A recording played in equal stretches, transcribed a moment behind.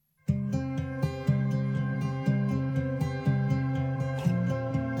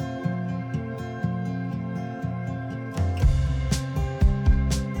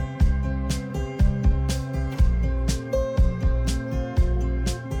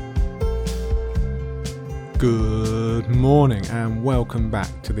Good morning and welcome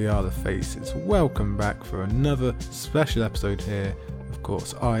back to the Isle of Faces. Welcome back for another special episode here. Of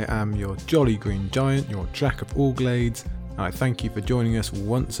course, I am your jolly green giant, your Jack of all glades, and I thank you for joining us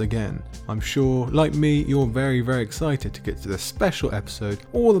once again. I'm sure, like me, you're very, very excited to get to this special episode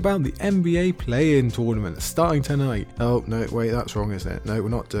all about the NBA play-in tournament starting tonight. Oh, no, wait, that's wrong, isn't it? No, we're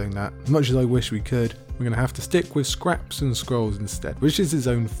not doing that. As much as I wish we could, we're going to have to stick with Scraps and Scrolls instead, which is its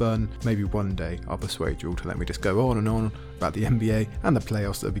own fun. Maybe one day I'll persuade you all to let me just go on and on about the NBA and the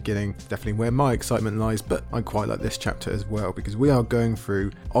playoffs at the beginning. Definitely where my excitement lies, but I quite like this chapter as well because we are going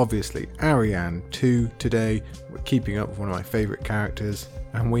through, obviously, Ariane 2 today. We're keeping up with one of my favourite characters,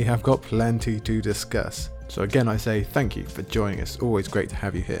 and we have got plenty to discuss. So again, I say thank you for joining us. Always great to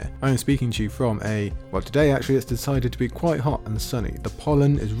have you here. I am speaking to you from today actually it's decided to be quite hot and sunny. The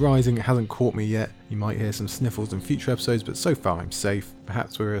pollen is rising, it hasn't caught me yet. You might hear some sniffles in future episodes, but so far I'm safe.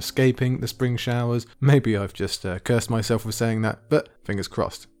 Perhaps we're escaping the spring showers. Maybe I've just cursed myself for saying that, but fingers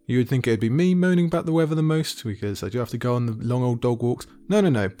crossed. You would think it'd be me moaning about the weather the most because I do have to go on the long old dog walks.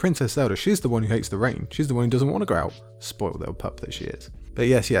 No, Princess Zelda, she's the one who hates the rain. She's the one who doesn't want to go out. Spoiled little pup that she is. But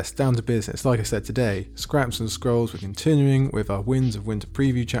yes, down to business. Like I said today, Scraps and Scrolls, we're continuing with our Winds of Winter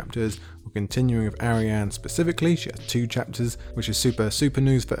preview chapters. We're continuing with Ariane specifically. She has 2 chapters, which is super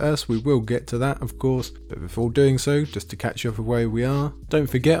news for us. We will get to that, of course. But before doing so, just to catch you up with where we are, don't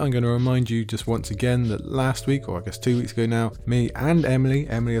forget, I'm going to remind you just once again that last week, or I guess 2 weeks ago now, me and Emily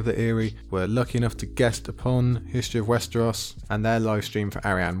of the Eyrie, were lucky enough to guest upon History of Westeros and their live stream for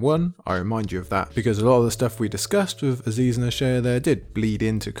Ariane 1. I remind you of that because a lot of the stuff we discussed with Aziz and Ashea there did bleed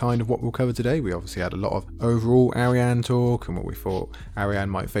into kind of what we'll cover today. We obviously had a lot of overall Ariane talk and what we thought Ariane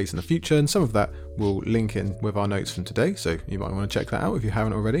might face in the future, and some of that will link in with our notes from today, so you might want to check that out if you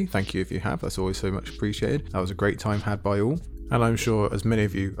haven't already. Thank you if you have, that's always so much appreciated. That was a great time had by all. And I'm sure, as many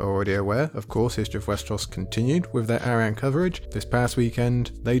of you are already aware, of course, History of Westeros continued with their Ariane coverage. This past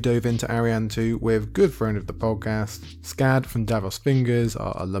weekend, they dove into Ariane 2 with good friend of the podcast, Scad from Davos Fingers,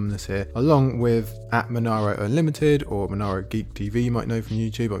 our alumnus here, along with at Monaro Unlimited, or Monaro Geek TV, you might know from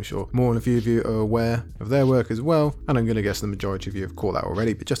YouTube. I'm sure more than a few of you are aware of their work as well, and I'm going to guess the majority of you have caught that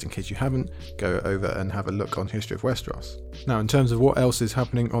already, but just in case you haven't, go over and have a look on History of Westeros. Now, in terms of what else is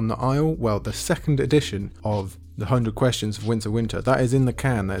happening on the Isle, well, the second edition of the 100 questions of Winter, that is in the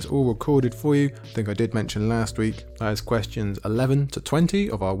can. That is all recorded for you. I think I did mention last week that is questions 11 to 20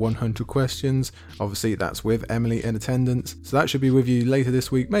 of our 100 questions. Obviously that's with Emily in attendance, so that should be with you later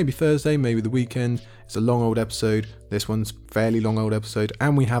this week, maybe Thursday, maybe the weekend. It's a long old episode. This one's fairly long old episode,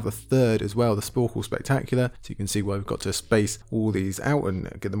 and we have a third as well, the Sporkle Spectacular, so you can see why we've got to space all these out and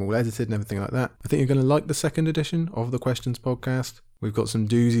get them all edited and everything like that. I think you're going to like the second edition of the Questions podcast. We've got some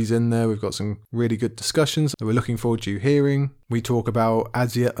doozies in there. We've got some really good discussions that we're looking forward to you hearing. We talk about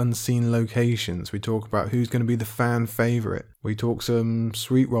as yet unseen locations. We talk about who's going to be the fan favourite. We talk some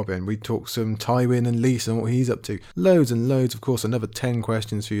Sweet Robin. We talk some Tywin and Lisa and what he's up to. Loads and loads. Of course, another 10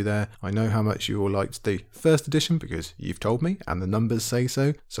 questions for you there. I know how much you all liked the first edition because you've told me and the numbers say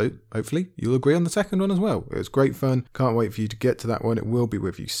so. So hopefully you'll agree on the second one as well. It was great fun. Can't wait for you to get to that one. It will be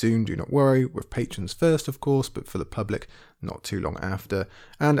with you soon. Do not worry. With patrons first, of course, but for the public, not too long after.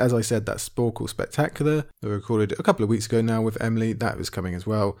 And as I said, that Sporkle Spectacular that we recorded a couple of weeks ago now with Emily, that was coming as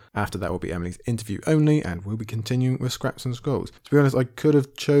well. After that will be Emily's interview only, and we'll be continuing with Scraps and Scrolls. To be honest, I could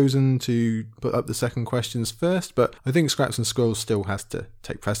have chosen to put up the second questions first, but I think Scraps and Scrolls still has to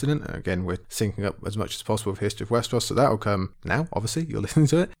take precedent. And again, we're syncing up as much as possible with History of Westeros, so that'll come now, obviously, you're listening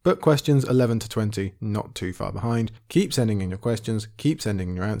to it. But questions 11 to 20, not too far behind. Keep sending in your questions, keep sending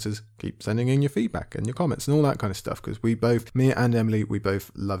in your answers, keep sending in your feedback and your comments and all that kind of stuff, because we both, me and Emily, we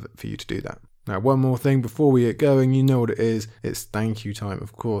both love it for you to do that. Now, one more thing before we get going, you know what it is. It's thank you time,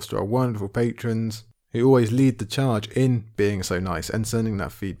 of course, to our wonderful patrons who always lead the charge in being so nice and sending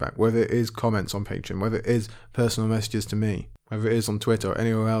that feedback, whether it is comments on Patreon, whether it is personal messages to me, whether it is on Twitter or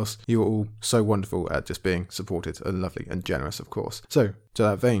anywhere else. You are all so wonderful at just being supported and lovely and generous, of course. So, to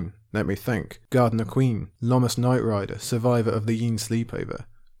that vein, let me thank Gardener Queen, Lomas Knight Rider, Survivor of the Yeen Sleepover,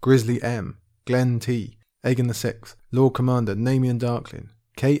 Grizzly M, Glenn T, Egan the Sixth, Lord Commander Namian Darklin,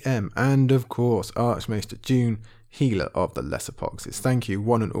 KM, and of course Archmaester June, Healer of the Lesser Poxes. Thank you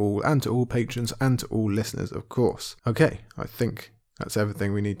one and all, and to all patrons and to all listeners, of course. Okay, I think that's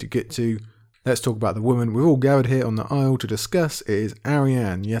everything we need to get to. Let's talk about the woman we've all gathered here on the Isle to discuss. It is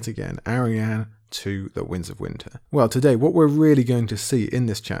Ariane, yet again. Ariane to the Winds of Winter. Well, today what we're really going to see in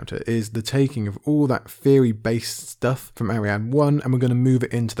this chapter is the taking of all that theory-based stuff from Ariane 1 and we're going to move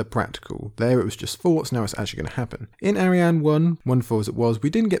it into the practical. There it was just thoughts, now it's actually going to happen. In Ariane 1, wonderful as it was, we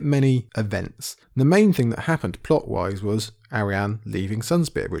didn't get many events. The main thing that happened plot-wise was Ariane leaving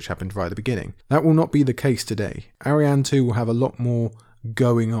Sunspear, which happened right at the beginning. That will not be the case today. Ariane 2 will have a lot more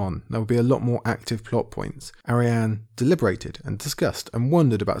going on. There will be a lot more active plot points. Ariane deliberated and discussed and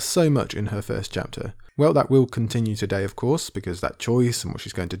wondered about so much in her first chapter. Well, that will continue today, of course, because that choice and what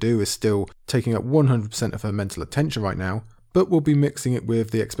she's going to do is still taking up 100% of her mental attention right now, but we'll be mixing it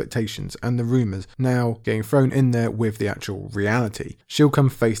with the expectations and the rumours now getting thrown in there with the actual reality. She'll come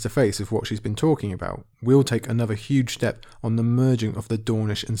face to face with what she's been talking about. We'll take another huge step on the merging of the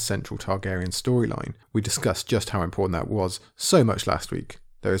Dornish and Central Targaryen storyline. We discussed just how important that was so much last week.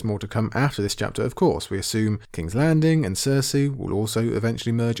 There is more to come after this chapter, of course. We assume King's Landing and Cersei will also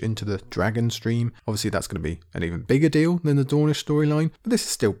eventually merge into the Dragon Stream. Obviously, that's going to be an even bigger deal than the Dornish storyline, but this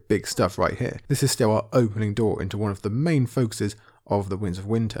is still big stuff right here. This is still our opening door into one of the main focuses of the Winds of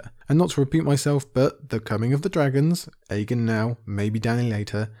Winter. And not to repeat myself, but the coming of the dragons, Aegon now, maybe Dany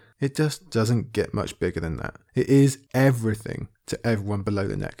later, it just doesn't get much bigger than that. It is everything to everyone below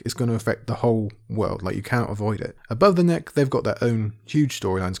the neck. It's going to affect the whole world, like you cannot avoid it. Above the neck, they've got their own huge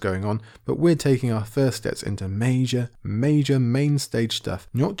storylines going on, but we're taking our first steps into major main stage stuff,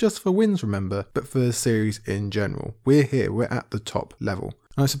 not just for Winds, remember, but for the series in general. We're here, we're at the top level.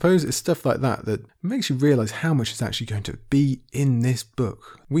 And I suppose it's stuff like that that makes you realise how much is actually going to be in this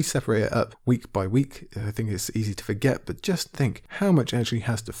book. We separate it up week by week. I think it's easy to forget, but just think how much actually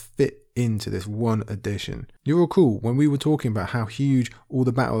has to fit into this one edition. You'll recall when we were talking about how huge all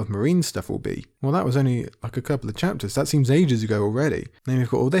the Battle of Meereen stuff will be. Well, that was only like a couple of chapters. That seems ages ago already. Then we've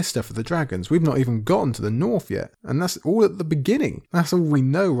got all this stuff for the dragons. We've not even gotten to the north yet. And that's all at the beginning. That's all we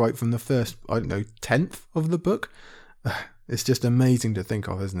know right from the first, 10th of the book. It's just amazing to think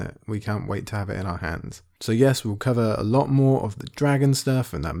of, isn't it? We can't wait to have it in our hands. So yes, we'll cover a lot more of the dragon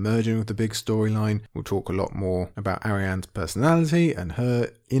stuff and that merging with the big storyline. We'll talk a lot more about Ariane's personality and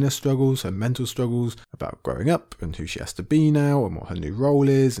her inner struggles, her mental struggles, about growing up and who she has to be now and what her new role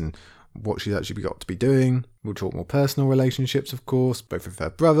is and what she's actually got to be doing. We'll talk more personal relationships, of course, both with her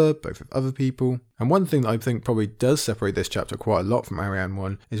brother, both with other people. And one thing that I think probably does separate this chapter quite a lot from Ariane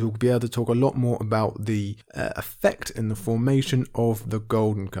 1 is we'll be able to talk a lot more about the effect in the formation of the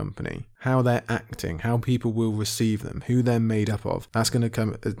Golden Company, how they're acting, how people will receive them, who they're made up of. That's going to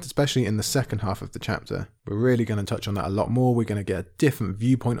come, especially in the second half of the chapter. We're really going to touch on that a lot more. We're going to get a different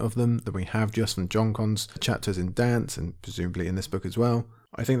viewpoint of them than we have just from Jon Con's chapters in Dance and presumably in this book as well.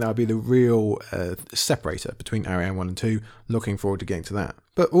 I think that would be the real separator between Ariane 1 and 2. Looking forward to getting to that.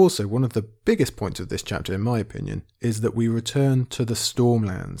 But also, one of the biggest points of this chapter, in my opinion, is that we return to the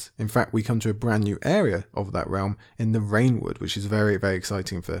Stormlands. In fact, we come to a brand new area of that realm in the Rainwood, which is very, very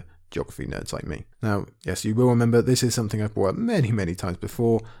exciting for geography nerds like me. Now, yes, you will remember this is something I've brought up many times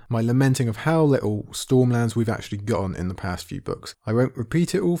before, my lamenting of how little Stormlands we've actually gotten in the past few books. I won't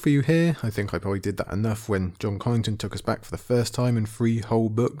repeat it all for you here. I think I probably did that enough when Jon Connington took us back for the first time in 3 whole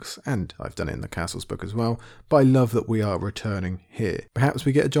books, and I've done it in the Castles book as well, but I love that we are returning here. Perhaps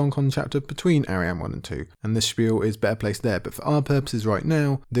we get a Jon Con chapter between Ariane 1 and 2, and this spiel is better placed there, but for our purposes right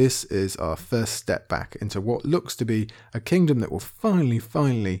now, this is our first step back into what looks to be a kingdom that will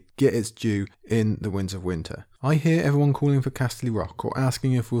finally get its due in the Winds of Winter. I hear everyone calling for Casterly Rock or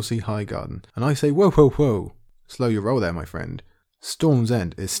asking if we'll see Highgarden, and I say whoa, slow your roll there, my friend. Storm's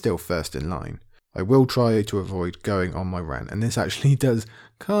End is still first in line. I will try to avoid going on my rant, and this actually does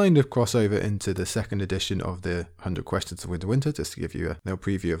kind of cross over into the second edition of the 100 Questions of Winter, just to give you a little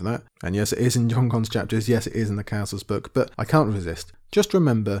preview of that. And yes, it is in Jon Con's chapters, yes, it is in the Castles book, but I can't resist. Just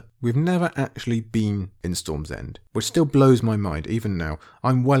remember, we've never actually been in Storm's End, which still blows my mind even now.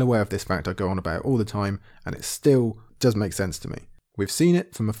 I'm well aware of this fact, I go on about it all the time, and it still does make sense to me. We've seen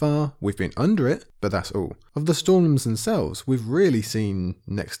it from afar, we've been under it, but that's all. Of the Stormlands themselves, we've really seen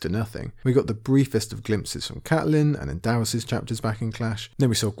next to nothing. We got the briefest of glimpses from Catelyn and in Davos' chapters back in Clash. Then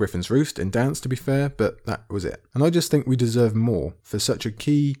we saw Griffin's Roost in Dance, to be fair, but that was it. And I just think we deserve more for such a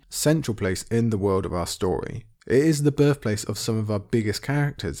key, central place in the world of our story. It is the birthplace of some of our biggest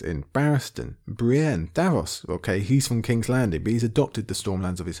characters in Barristan, Brienne, Davos. Okay, he's from King's Landing, but he's adopted the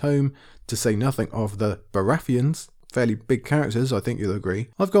Stormlands of his home, to say nothing of the Baratheons. Fairly big characters, I think you'll agree.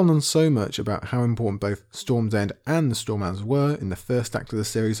 I've gone on so much about how important both Storm's End and the Stormlands were in the first act of the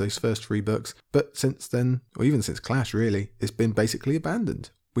series, those first 3 books, but since then, or even since Clash really, it's been basically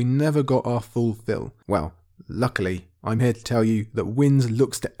abandoned. We never got our full fill. Well, luckily, I'm here to tell you that Winds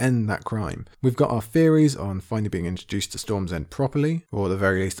looks to end that crime. We've got our theories on finally being introduced to Storm's End properly, or at the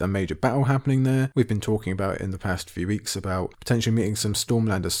very least a major battle happening there. We've been talking about it in the past few weeks about potentially meeting some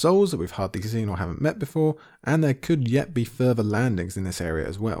Stormlander souls that we've hardly seen or haven't met before, and there could yet be further landings in this area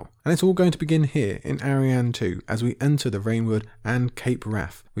as well. And it's all going to begin here in Arianne 2 as we enter the Rainwood and Cape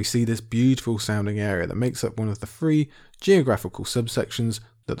Wrath. We see this beautiful sounding area that makes up one of the 3 geographical subsections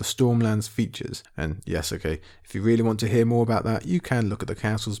that the Stormlands features. And yes, okay, if you really want to hear more about that, you can look at the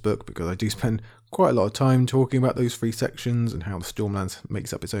Castles book, because I do spend quite a lot of time talking about those 3 sections and how the Stormlands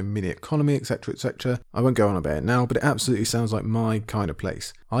makes up its own mini economy, etc, etc. I won't go on about it now, but it absolutely sounds like my kind of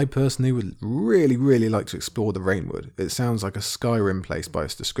place. I personally would really like to explore the Rainwood. It sounds like a Skyrim place by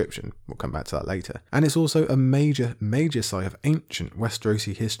its description. We'll come back to that later. And it's also a major site of ancient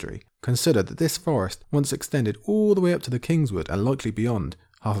Westerosi history. Consider that this forest once extended all the way up to the Kingswood and likely beyond.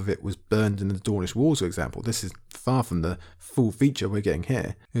 Half of it was burned in the Dornish Wars, for example. This is far from the full feature we're getting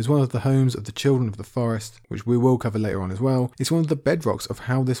here. It was one of the homes of the Children of the Forest, which we will cover later on as well. It's one of the bedrocks of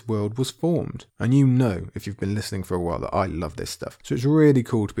how this world was formed. And you know, if you've been listening for a while, that I love this stuff. So it's really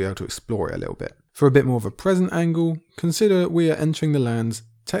cool to be able to explore it a little bit. For a bit more of a present angle, consider we are entering the lands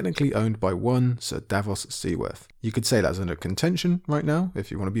technically owned by one Sir Davos Seaworth. You could say that's under contention right now, if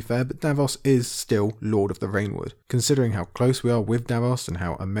you want to be fair, but Davos is still Lord of the Rainwood. Considering how close we are with Davos and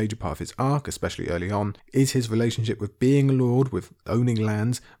how a major part of his arc, especially early on, is his relationship with being a lord, with owning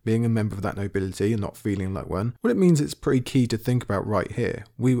lands, being a member of that nobility and not feeling like one, well, it means it's pretty key to think about right here.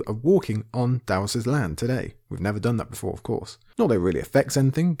 We are walking on Davos's land today. We've never done that before, of course. Not that it really affects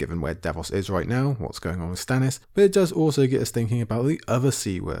anything, given where Davos is right now, what's going on with Stannis, but it does also get us thinking about the other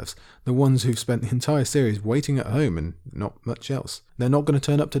Seaworths, the ones who've spent the entire series waiting at home and not much else. They're not going to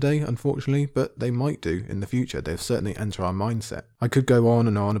turn up today, unfortunately, but they might do in the future. They'll certainly enter our mindset. I could go on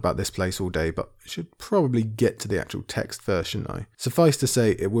and on about this place all day, but I should probably get to the actual text first, shouldn't I? Suffice to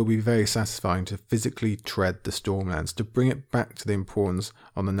say, it will be very satisfying to physically tread the Stormlands, to bring it back to the importance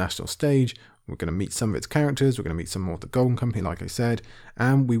on the national stage. We're going to meet some of its characters, we're going to meet some more of the Golden Company, like I said,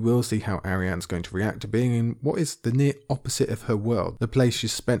 and we will see how Arianne's going to react to being in what is the near opposite of her world, the place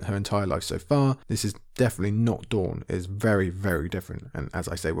she's spent her entire life so far. This is definitely not Dorne. It is very different, and as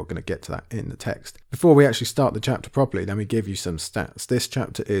I say, we're going to get to that in the text. Before we actually start the chapter properly, let me give you some stats. This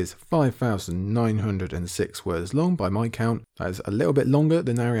chapter is 5,906 words long by my count. That is a little bit longer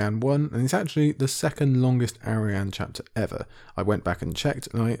than Arianne 1, and it's actually the second longest Arianne chapter ever. I went back and checked,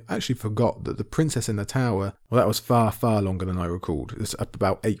 and I actually forgot that the Princess in the Tower, well, that was far longer than I recalled. It's up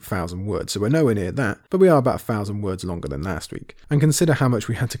about 8,000 words, so we're nowhere near that, but we are about 1,000 words longer than last week. And consider how much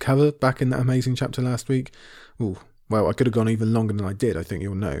we had to cover back in that amazing chapter last week. Ooh. Well, I could have gone even longer than I did, I think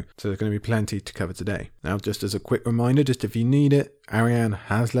you'll know. So there's going to be plenty to cover today. Now, just as a quick reminder, just if you need it, Arianne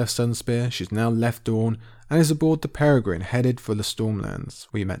has left Sunspear. She's now left Dorne and is aboard the Peregrine, headed for the Stormlands.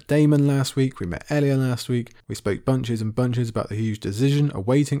 We met Daemon last week, we met Elia last week, we spoke bunches and bunches about the huge decision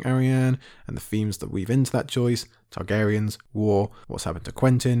awaiting Arianne and the themes that weave into that choice. Targaryens, war, what's happened to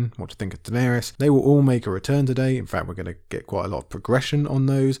Quentyn, what to think of Daenerys. They will all make a return today. In fact, we're going to get quite a lot of progression on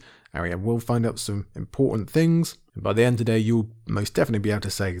those. Arianne will find out some important things. And by the end of the day, you'll most definitely be able to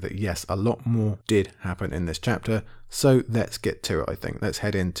say that yes, a lot more did happen in this chapter. So let's get to it, I think. Let's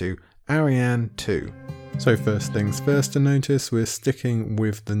head into Arianne 2. So first things first to notice, we're sticking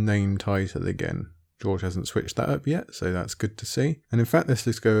with the name title again. George hasn't switched that up yet, so that's good to see. And in fact, let's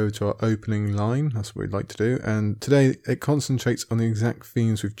just go over to our opening line. That's what we'd like to do. And today it concentrates on the exact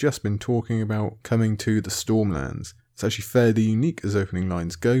themes we've just been talking about coming to the Stormlands. It's actually fairly unique as opening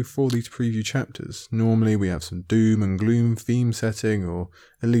lines go for these preview chapters. Normally we have some doom and gloom theme setting, or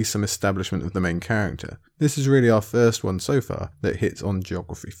at least some establishment of the main character. This is really our first one so far that hits on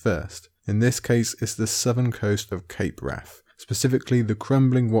geography first. In this case, it's the southern coast of Cape Wrath, specifically the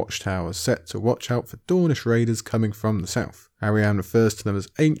crumbling watchtowers set to watch out for Dornish raiders coming from the south. Arianne refers to them as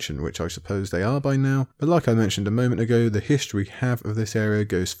ancient, which I suppose they are by now, but like I mentioned a moment ago, the history we have of this area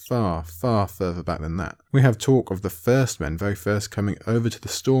goes far further back than that. We have talk of the First Men very first coming over to the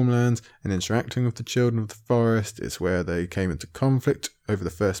Stormlands and interacting with the Children of the Forest. It's where they came into conflict over the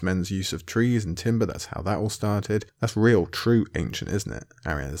First Men's use of trees and timber. That's how that all started. That's real, true ancient, isn't it?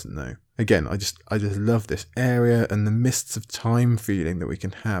 Arianne doesn't know. Again, I just love this area and the mists of time feeling that we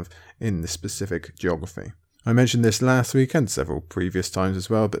can have in this specific geography. I mentioned this last week and several previous times as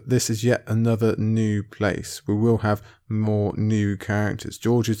well, but this is yet another new place. We will have more new characters.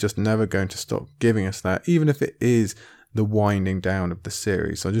 George is just never going to stop giving us that, even if it is the winding down of the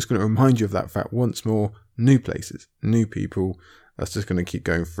series. So I'm just going to remind you of that fact once more. New places, new people, That's just going to keep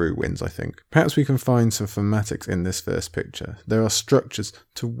going through winds, I think. Perhaps we can find some thematics in this first picture. There are structures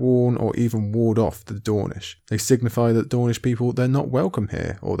to warn or even ward off the Dornish. They signify that Dornish people, they're not welcome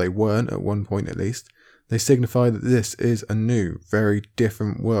here, or they weren't at one point at least. They signify that this is a new, very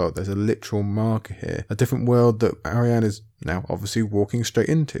different world. There's a literal marker here. A different world that Arianne is now obviously walking straight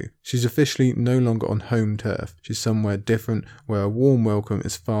into. She's officially no longer on home turf. She's somewhere different where a warm welcome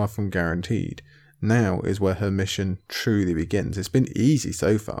is far from guaranteed. Now is where her mission truly begins. It's been easy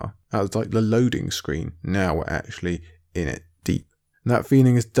so far. That was like the loading screen. Now we're actually in it deep. And that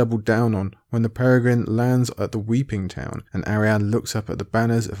feeling is doubled down on when the Peregrine lands at the Weeping Town and Arianne looks up at the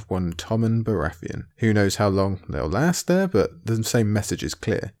banners of one Tommen Baratheon. Who knows how long they'll last there, but the same message is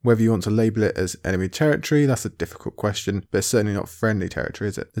clear. Whether you want to label it as enemy territory, that's a difficult question, but it's certainly not friendly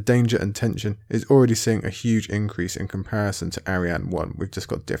territory, is it? The danger and tension is already seeing a huge increase in comparison to Arianne 1. We've just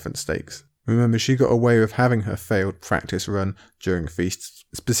got different stakes. Remember, she got away with having her failed practice run during feasts,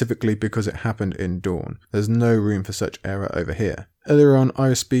 specifically because it happened in Dorne. There's no room for such error over here. Earlier on, I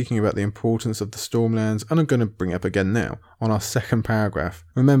was speaking about the importance of the Stormlands, and I'm going to bring it up again now, on our second paragraph.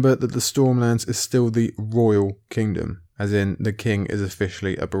 Remember that the Stormlands is still the royal kingdom, as in the king is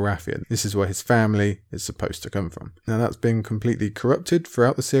officially a Baratheon. This is where his family is supposed to come from. Now that's been completely corrupted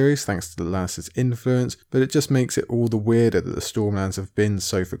throughout the series thanks to the Lannisters' influence, but it just makes it all the weirder that the Stormlands have been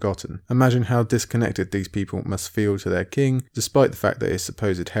so forgotten. Imagine how disconnected these people must feel to their king, despite the fact that his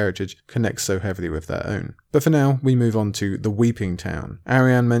supposed heritage connects so heavily with their own. But for now, we move on to the Weeping Town.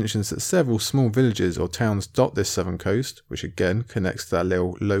 Arianne mentions that several small villages or towns dot this southern coast, which again connects to that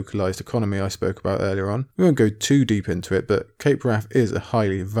little localised economy I spoke about earlier on. We won't go too deep into it, but Cape Wrath is a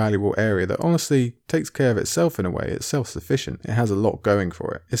highly valuable area that honestly takes care of itself in a way. It's self-sufficient. It has a lot going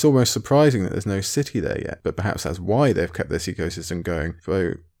for it. It's almost surprising that there's no city there yet, but perhaps that's why they've kept this ecosystem going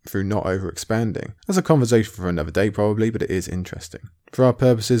through not over-expanding. That's a conversation for another day probably, but it is interesting. For our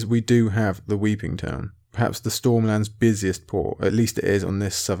purposes, we do have the Weeping Town. Perhaps the Stormland's busiest port, at least it is on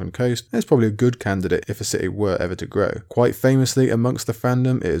this southern coast. It's probably a good candidate if a city were ever to grow. Quite famously amongst the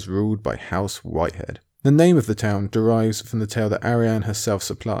fandom, it is ruled by House Whitehead. The name of the town derives from the tale that Arianne herself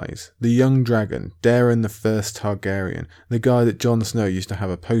supplies. The young dragon, Daeron the First Targaryen, the guy that Jon Snow used to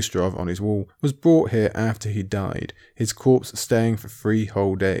have a poster of on his wall, was brought here after he died, his corpse staying for 3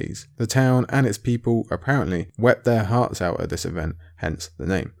 whole days. The town and its people apparently wept their hearts out at this event, hence the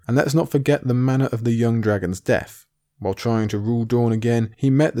name. And let's not forget the manner of the young dragon's death. While trying to rule Dorne again, he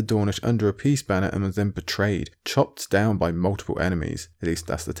met the Dornish under a peace banner and was then betrayed, chopped down by multiple enemies. At least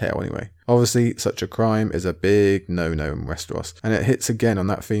that's the tale anyway. Obviously, such a crime is a big no-no in Westeros, and it hits again on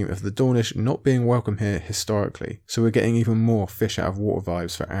that theme of the Dornish not being welcome here historically. So we're getting even more fish out of water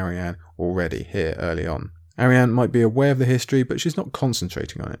vibes for Arianne already here early on. Arianne might be aware of the history, but she's not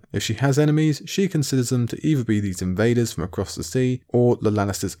concentrating on it. If she has enemies, she considers them to either be these invaders from across the sea, or the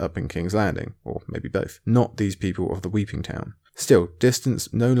Lannisters up in King's Landing, or maybe both, not these people of the Weeping Town. Still,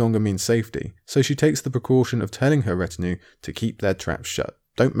 distance no longer means safety, so she takes the precaution of telling her retinue to keep their traps shut.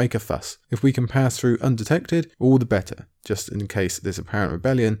 Don't make a fuss. If we can pass through undetected, all the better. Just in case this apparent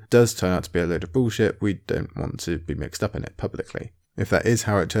rebellion does turn out to be a load of bullshit, we don't want to be mixed up in it publicly. If that is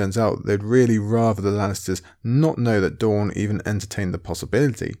how it turns out, they'd really rather the Lannisters not know that Dorne even entertained the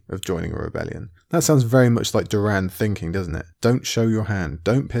possibility of joining a rebellion. That sounds very much like Doran thinking, doesn't it? Don't show your hand,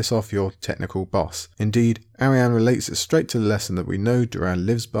 don't piss off your technical boss. Indeed, Arianne relates it straight to the lesson that we know Doran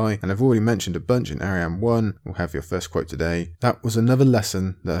lives by, and I've already mentioned a bunch in Arianne 1, we'll have your first quote today. That was another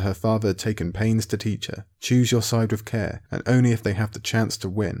lesson that her father had taken pains to teach her. Choose your side with care, and only if they have the chance to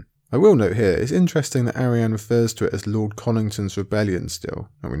win. I will note here, it's interesting that Arianne refers to it as Lord Connington's rebellion still.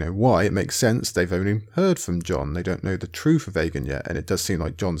 And we know why, it makes sense, they've only heard from Jon, they don't know the truth of Aegon yet, and it does seem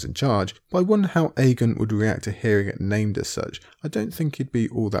like Jon's in charge, but I wonder how Aegon would react to hearing it named as such. I don't think he'd be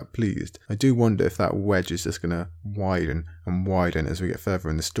all that pleased. I do wonder if that wedge is just going to widen and widen as we get further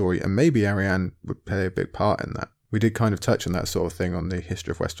in the story, and maybe Arianne would play a big part in that. We did kind of touch on that sort of thing on the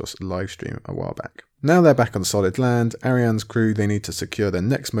History of Westeros livestream a while back. Now they're back on solid land, Arianne's crew, they need to secure their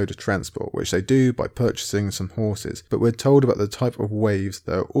next mode of transport, which they do by purchasing some horses, but we're told about the type of waves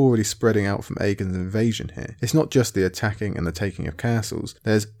that are already spreading out from Aegon's invasion here. It's not just the attacking and the taking of castles,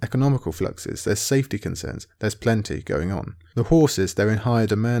 there's economical fluxes, there's safety concerns, there's plenty going on. The horses, they're in higher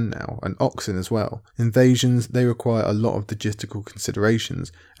demand now, and oxen as well. Invasions, they require a lot of logistical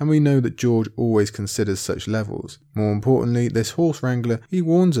considerations, and we know that George always considers such levels. More importantly, this horse wrangler, he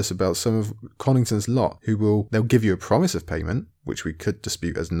warns us about some of Connington's lot, they'll give you a promise of payment, which we could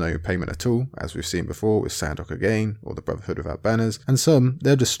dispute as no payment at all, as we've seen before with Sandok again, or the Brotherhood Without Banners, and some,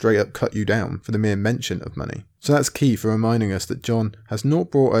 they'll just straight up cut you down for the mere mention of money. So that's key for reminding us that Jon has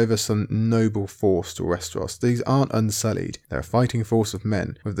not brought over some noble force to Westeros. These aren't unsullied, they're a fighting force of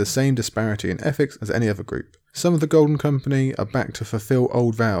men with the same disparity in ethics as any other group. Some of the Golden Company are back to fulfill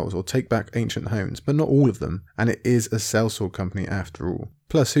old vows or take back ancient homes, but not all of them, and it is a sellsword company after all.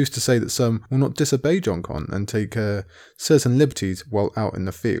 Plus, who's to say that some will not disobey Jon and take certain liberties while out in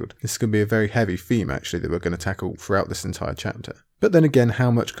the field? This is going to be a very heavy theme actually that we're going to tackle throughout this entire chapter. But then again,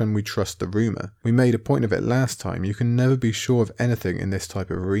 how much can we trust the rumour? We made a point of it last time, you can never be sure of anything in this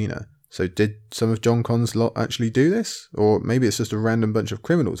type of arena. So did some of Jon Con's lot actually do this? Or maybe it's just a random bunch of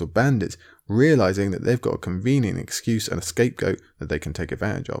criminals or bandits realising that they've got a convenient excuse and a scapegoat that they can take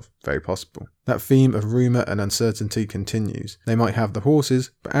advantage of. Very possible. That theme of rumour and uncertainty continues. They might have the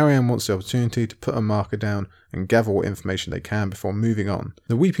horses, but Arianne wants the opportunity to put a marker down and gather what information they can before moving on.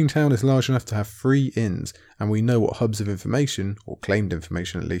 The Weeping Town is large enough to have 3 inns, and we know what hubs of information, or claimed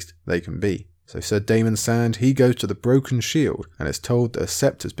information at least, they can be. So Sir Daemon Sand, he goes to the Broken Shield and is told that a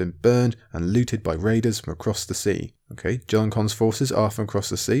sept has been burned and looted by raiders from across the sea. Okay, Jon Con's forces are from across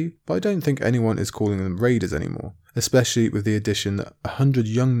the sea, but I don't think anyone is calling them raiders anymore, especially with the addition that 100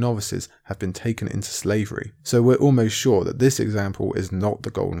 young novices have been taken into slavery. So we're almost sure that this example is not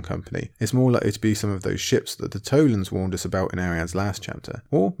the Golden Company. It's more likely to be some of those ships that the Tolans warned us about in Arianne's last chapter,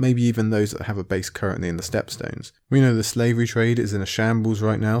 or maybe even those that have a base currently in the Stepstones. We know the slavery trade is in a shambles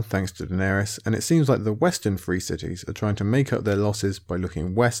right now thanks to Daenerys, and it seems like the western free cities are trying to make up their losses by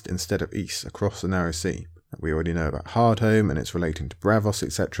looking west instead of east across the Narrow Sea. We already know about Hardhome and its relating to Braavos,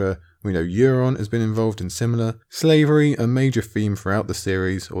 etc. We know Euron has been involved in similar. Slavery, a major theme throughout the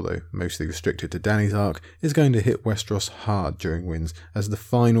series, although mostly restricted to Dany's arc, is going to hit Westeros hard during Winds as the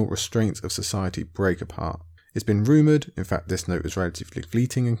final restraints of society break apart. It's been rumoured, in fact this note is relatively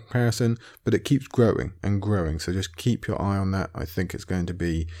fleeting in comparison, but it keeps growing and growing, so just keep your eye on that. I think it's going to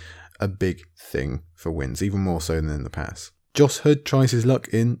be a big thing for Winds, even more so than in the past. Joss Hood tries his luck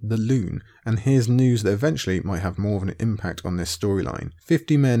in The Loon, and here's news that eventually might have more of an impact on this storyline.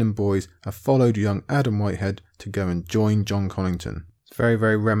 50 men and boys have followed young Adam Whitehead to go and join Jon Connington. It's very,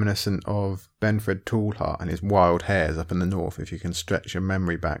 very reminiscent of Benfred Tallheart and his wild hares up in the north, if you can stretch your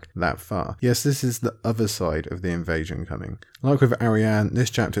memory back that far. Yes, this is the other side of the invasion coming. Like with Arianne, this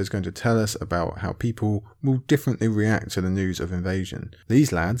chapter is going to tell us about how people will differently react to the news of invasion.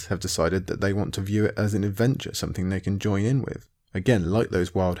 These lads have decided that they want to view it as an adventure, something they can join in with. Again, like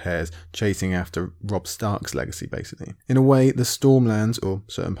those wild hares chasing after Robb Stark's legacy, basically. In a way, the Stormlands, or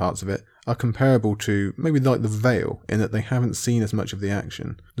certain parts of it, are comparable to maybe like the Vale, in that they haven't seen as much of the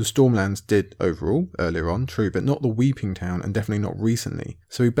action. The Stormlands did overall, earlier on, true, but not the Weeping Town, and definitely not recently.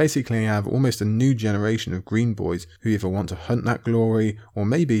 So we basically have almost a new generation of green boys who either want to hunt that glory, or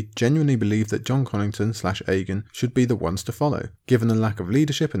maybe genuinely believe that Jon Connington / Aegon should be the ones to follow. Given the lack of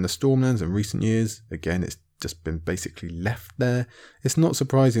leadership in the Stormlands in recent years, again it's just been basically left there, it's not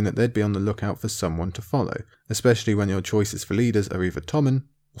surprising that they'd be on the lookout for someone to follow, especially when your choices for leaders are either Tommen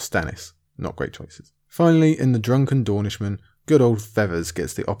or Stannis. Not great choices. Finally, in The Drunken Dornishman, good old Feathers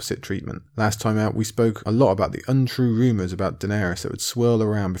gets the opposite treatment. Last time out we spoke a lot about the untrue rumours about Daenerys that would swirl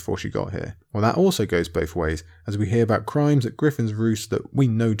around before she got here. Well, that also goes both ways, as we hear about crimes at Griffin's Roost that we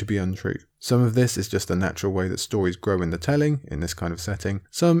know to be untrue. Some of this is just the natural way that stories grow in the telling, in this kind of setting.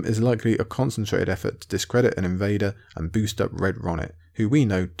 Some is likely a concentrated effort to discredit an invader and boost up Red Ronnet, who we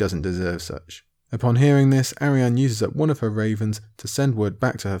know doesn't deserve such. Upon hearing this, Arianne uses up one of her ravens to send word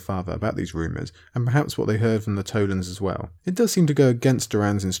back to her father about these rumours, and perhaps what they heard from the Tolans as well. It does seem to go against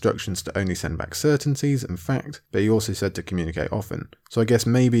Doran's instructions to only send back certainties and fact, but he also said to communicate often. So I guess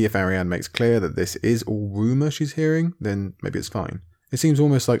maybe if Arianne makes clear that this is all rumour she's hearing, then maybe it's fine. It seems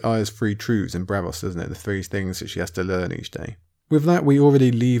almost like Arya's 3 truths in Braavos, doesn't it? The 3 things that she has to learn each day. With that, we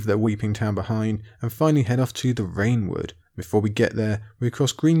already leave the Weeping Town behind and finally head off to the Rainwood. Before we get there, we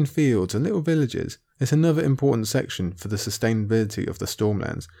cross green fields and little villages. It's another important section for the sustainability of the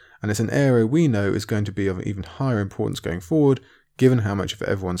Stormlands, and it's an area we know is going to be of even higher importance going forward, given how much of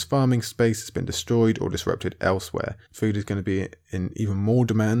everyone's farming space has been destroyed or disrupted elsewhere. Food is going to be in even more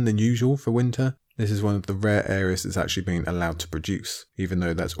demand than usual for winter. This is one of the rare areas that's actually being allowed to produce, even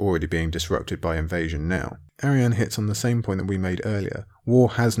though that's already being disrupted by invasion now. Arianne hits on the same point that we made earlier. War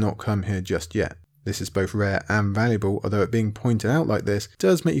has not come here just yet. This is both rare and valuable, although it being pointed out like this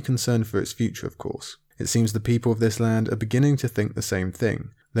does make you concerned for its future, of course. It seems the people of this land are beginning to think the same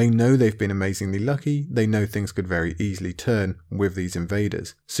thing. They know they've been amazingly lucky, they know things could very easily turn with these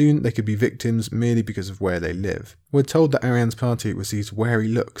invaders. Soon they could be victims merely because of where they live. We're told that Ariane's party receives wary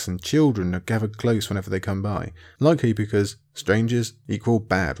looks and children are gathered close whenever they come by, likely because strangers equal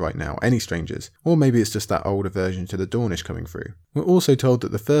bad right now, any strangers, or maybe it's just that older version to the Dornish coming through. We're also told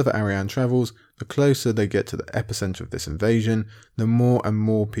that the further Ariane travels, the closer they get to the epicenter of this invasion, the more and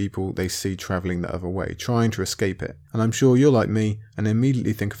more people they see travelling the other way, trying to escape it. And I'm sure you're like me and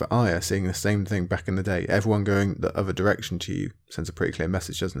immediately think of Arya seeing the same thing back in the day, everyone going the other direction to you. Sends a pretty clear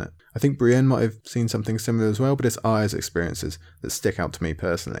message, doesn't it? I think Brienne might have seen something similar as well, but it's Arya's experiences that stick out to me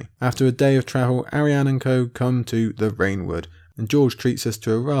personally. After a day of travel, Ariane and co come to the Rainwood, and George treats us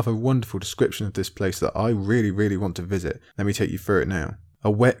to a rather wonderful description of this place that I really want to visit. Let me take you through it now.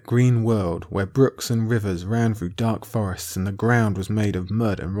 A wet green world where brooks and rivers ran through dark forests and the ground was made of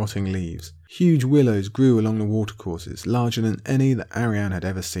mud and rotting leaves. Huge willows grew along the watercourses, larger than any that Ariane had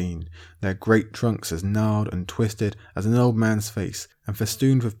ever seen, their great trunks as gnarled and twisted as an old man's face, and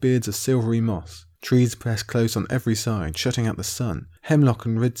festooned with beards of silvery moss. Trees pressed close on every side, shutting out the sun, hemlock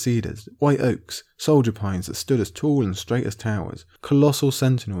and red cedars, white oaks, soldier pines that stood as tall and straight as towers, colossal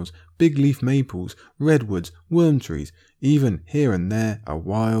sentinels, big leaf maples, redwoods, worm trees, even here and there a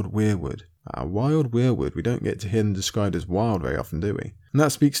wild weirwood. A wild weirwood, we don't get to hear them described as wild very often, do we? And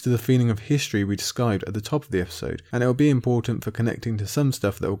that speaks to the feeling of history we described at the top of the episode, and it will be important for connecting to some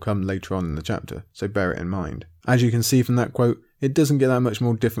stuff that will come later on in the chapter, so bear it in mind. As you can see from that quote, it doesn't get that much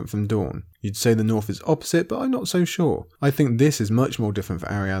more different from Dorne. You'd say the North is opposite, but I'm not so sure. I think this is much more different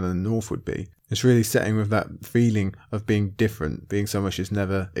for Ariane than the North would be. It's really setting with that feeling of being different, being so much she's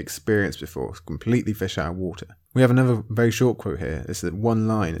never experienced before. It's completely fish out of water. We have another very short quote here. It's that one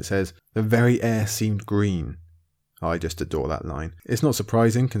line. It says, "The very air seemed green." I just adore that line. It's not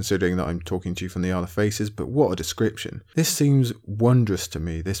surprising considering that I'm talking to you from the Isle of Faces, but what a description. This seems wondrous to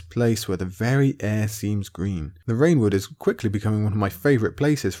me, this place where the very air seems green. The Rainwood is quickly becoming one of my favourite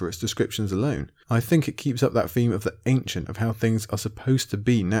places for its descriptions alone. I think it keeps up that theme of the ancient, of how things are supposed to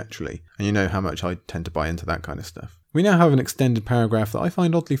be naturally, and you know how much I tend to buy into that kind of stuff. We now have an extended paragraph that I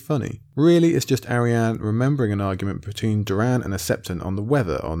find oddly funny. Really, it's just Ariane remembering an argument between Doran and a Septon on the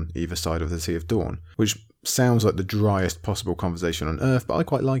weather on either side of the Sea of Dawn, which sounds like the driest possible conversation on earth, but I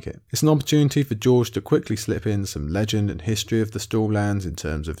quite like it. It's an opportunity for George to quickly slip in some legend and history of the Stormlands in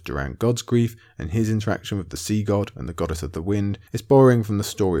terms of Doran Godsgrief and his interaction with the Sea God and the Goddess of the Wind. It's borrowing from the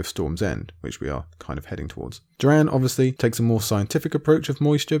story of Storm's End, which we are kind of heading towards. Doran obviously takes a more scientific approach of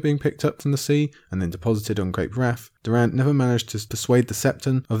moisture being picked up from the sea and then deposited on Cape Wrath. Doran never managed to persuade the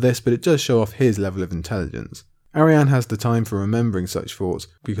Septon of this, but it does show off his level of intelligence. Ariane has the time for remembering such thoughts,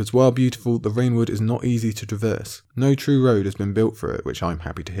 because while beautiful, the Rainwood is not easy to traverse. No true road has been built for it, which I'm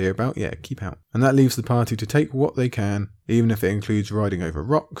happy to hear about, yeah, keep out. And that leaves the party to take what they can, even if it includes riding over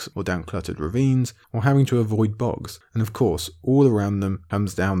rocks, or down cluttered ravines, or having to avoid bogs. And of course, all around them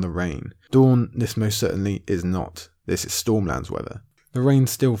comes down the rain. Dawn, this most certainly is not. This is Stormlands weather. The rain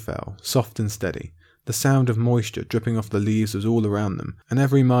still fell, soft and steady. The sound of moisture dripping off the leaves was all around them, and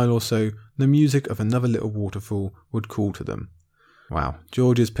every mile or so, the music of another little waterfall would call to them. Wow,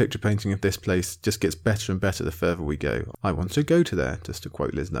 George's picture painting of this place just gets better and better the further we go. I want to go to there, just to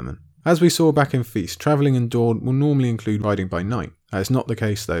quote Liz Lemon. As we saw back in Feast, travelling in Dawn will normally include riding by night. That is not the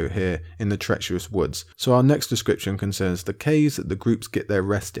case though here in the treacherous woods, so our next description concerns the caves that the groups get their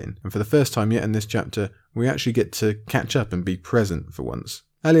rest in, and for the first time yet in this chapter, we actually get to catch up and be present for once.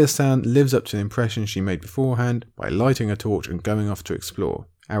 Elia Sand lives up to the impression she made beforehand by lighting a torch and going off to explore.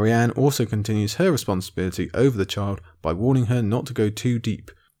 Ariane also continues her responsibility over the child by warning her not to go too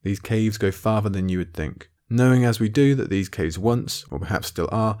deep. These caves go farther than you would think. Knowing as we do that these caves once, or perhaps still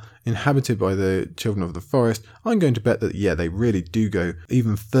are, inhabited by the children of the forest, I'm going to bet that they really do go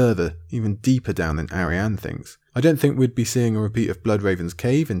even further, even deeper down than Ariane thinks. I don't think we'd be seeing a repeat of Bloodraven's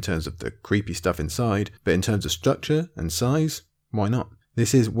cave in terms of the creepy stuff inside, but in terms of structure and size, why not?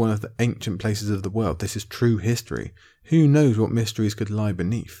 This is one of the ancient places of the world. This is true history. Who knows what mysteries could lie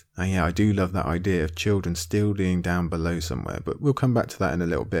beneath? And yeah, I do love that idea of children still being down below somewhere, but we'll come back to that in a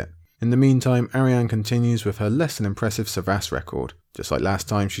little bit. In the meantime, Ariane continues with her less than impressive Savas record. Just like last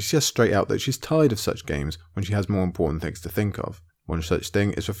time, she says straight out that she's tired of such games when she has more important things to think of. One such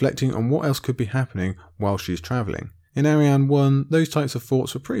thing is reflecting on what else could be happening while she's travelling. In Ariane 1, those types of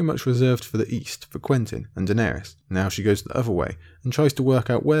thoughts were pretty much reserved for the east, for Quentyn and Daenerys. Now she goes the other way, and tries to work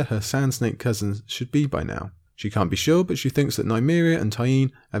out where her Sand Snake cousins should be by now. She can't be sure, but she thinks that Nymeria and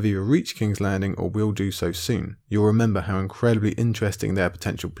Tyene have either reached King's Landing or will do so soon. You'll remember how incredibly interesting their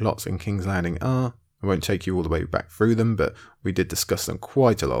potential plots in King's Landing are. I won't take you all the way back through them, but we did discuss them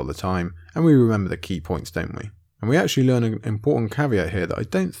quite a lot of the time, and we remember the key points, don't we? And we actually learn an important caveat here that I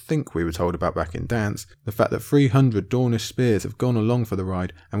don't think we were told about back in Dance, the fact that 300 Dornish spears have gone along for the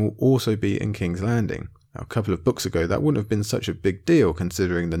ride and will also be in King's Landing. Now, a couple of books ago, that wouldn't have been such a big deal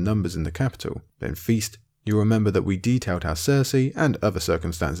considering the numbers in the capital. But in Feast, you'll remember that we detailed how Cersei, and other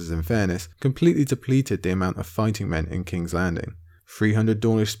circumstances in fairness, completely depleted the amount of fighting men in King's Landing. 300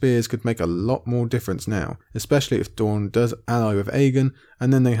 Dornish spears could make a lot more difference now, especially if Dorne does ally with Aegon,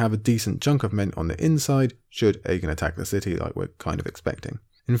 and then they have a decent chunk of men on the inside, should Aegon attack the city like we're kind of expecting.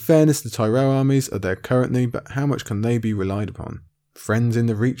 In fairness, the Tyrell armies are there currently, but how much can they be relied upon? Friends in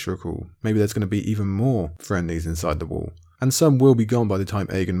the Reach are cool. Maybe there's going to be even more friendlies inside the wall. And some will be gone by the time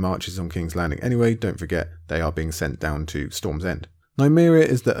Aegon marches on King's Landing anyway. Don't forget, they are being sent down to Storm's End. Nymeria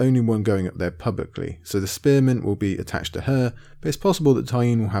is the only one going up there publicly, so the spearmen will be attached to her, but it's possible that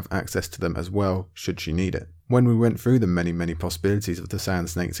Tyene will have access to them as well, should she need it. When we went through the many possibilities of the Sand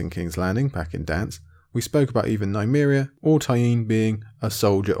Snakes in King's Landing back in Dance, we spoke about either Nymeria or Tyene being a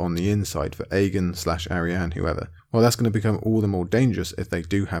soldier on the inside for Aegon/Arianne, whoever. Well, that's going to become all the more dangerous if they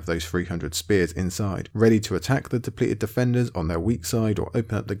do have those 300 spears inside, ready to attack the depleted defenders on their weak side or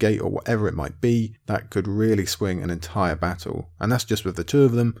open up the gate or whatever it might be. That could really swing an entire battle. And that's just with the two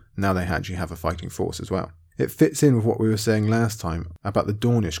of them. Now they actually have a fighting force as well. It fits in with what we were saying last time about the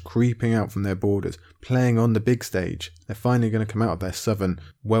Dornish creeping out from their borders, playing on the big stage. They're finally going to come out of their southern,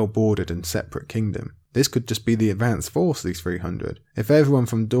 well-bordered and separate kingdom. This could just be the advanced force, these 300. If everyone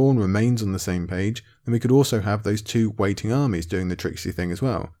from Dorne remains on the same page, then we could also have those two waiting armies doing the tricksy thing as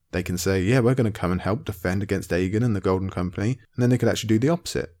well. They can say, yeah, we're going to come and help defend against Aegon and the Golden Company, and then they could actually do the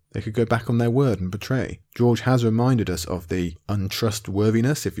opposite. They could go back on their word and betray. George has reminded us of the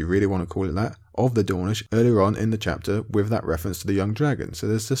untrustworthiness, if you really want to call it that, of the Dornish earlier on in the chapter with that reference to the young dragon, so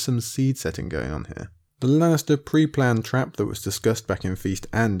there's just some seed setting going on here. The Lannister pre-planned trap that was discussed back in Feast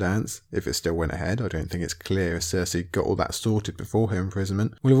and Dance, if it still went ahead, I don't think it's clear if Cersei got all that sorted before her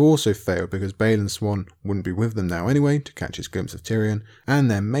imprisonment, would have also failed because Balon Swan wouldn't be with them now anyway to catch his glimpse of Tyrion, and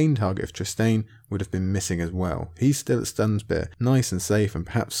their main target of Trystane would have been missing as well. He's still at Sunspear, nice and safe, and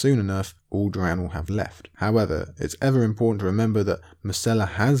perhaps soon enough Alderaan will have left. However, it's ever important to remember that Myrcella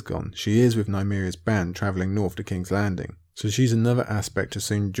has gone. She is with Nymeria's band travelling north to King's Landing. So she's another aspect to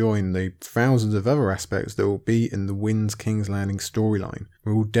soon join the thousands of other aspects that will be in the Winds King's Landing storyline.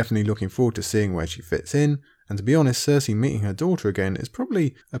 We're all definitely looking forward to seeing where she fits in, and to be honest, Cersei meeting her daughter again is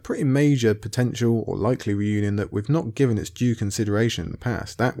probably a pretty major potential or likely reunion that we've not given its due consideration in the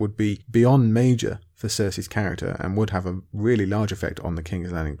past. That would be beyond major for Cersei's character and would have a really large effect on the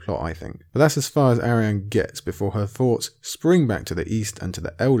King's Landing plot, I think. But that's as far as Arianne gets before her thoughts spring back to the east and to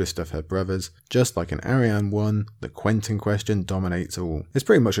the eldest of her brothers. Just like in Arianne 1, the Quentyn question dominates all. It's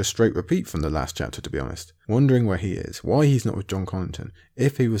pretty much a straight repeat from the last chapter, to be honest. Wondering where he is, why he's not with Jon Connington,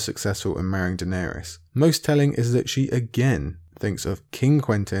 if he was successful in marrying Daenerys. Most telling is that she again thinks of King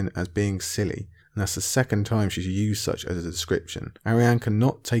Quentyn as being silly. And that's the second time she's used such as a description. Arianne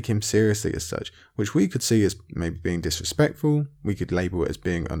cannot take him seriously as such, which we could see as maybe being disrespectful, we could label it as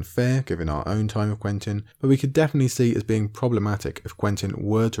being unfair given our own time of Quentyn, but we could definitely see it as being problematic if Quentyn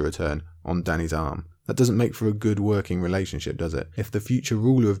were to return on Dany's arm. That doesn't make for a good working relationship, does it? If the future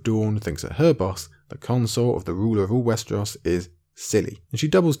ruler of Dorne thinks that her boss, the consort of the ruler of all Westeros, is silly. And she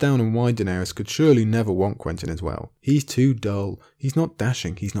doubles down on why Daenerys could surely never want Quentyn as well. He's too dull, he's not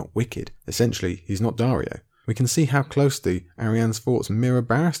dashing, he's not wicked. Essentially, he's not Daario. We can see how closely Arianne's thoughts mirror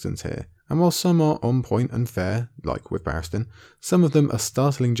Barristan's here. And while some are on point and fair, like with Barristan, some of them are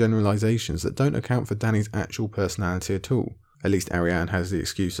startling generalisations that don't account for Dany's actual personality at all. At least Arianne has the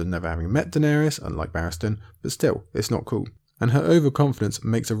excuse of never having met Daenerys, unlike Barristan, but still, it's not cool. And her overconfidence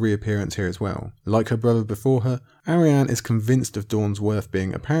makes a reappearance here as well. Like her brother before her, Arianne is convinced of Dorne's worth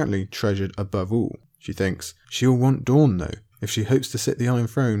being apparently treasured above all. She thinks, she'll want Dorne though. If she hopes to sit the Iron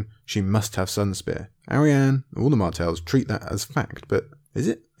Throne, she must have Sunspear. Arianne, all the Martells treat that as fact, but is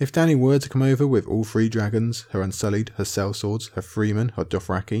it? If Dany were to come over with all 3 dragons, her Unsullied, her sellswords, her Freemen, her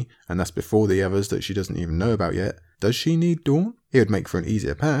Dothraki, and that's before the others that she doesn't even know about yet, does she need Dorne? It would make for an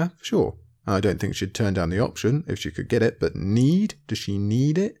easier path, sure. I don't think she'd turn down the option if she could get it, but need? Does she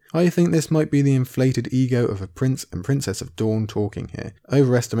need it? I think this might be the inflated ego of a prince and princess of Dorne talking here,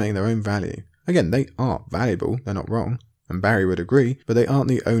 overestimating their own value. Again, they are valuable, they're not wrong, and Barry would agree, but they aren't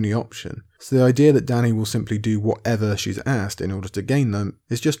the only option. So the idea that Dany will simply do whatever she's asked in order to gain them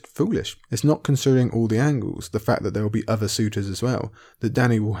is just foolish. It's not considering all the angles, the fact that there will be other suitors as well, that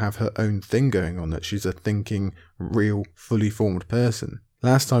Dany will have her own thing going on, that she's a thinking, real, fully formed person.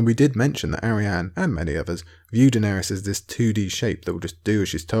 Last time we did mention that Arianne, and many others, view Daenerys as this 2D shape that will just do as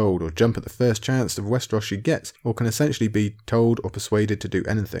she's told or jump at the first chance of Westeros she gets, or can essentially be told or persuaded to do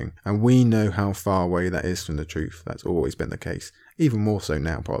anything, and we know how far away that is from the truth. That's always been the case, even more so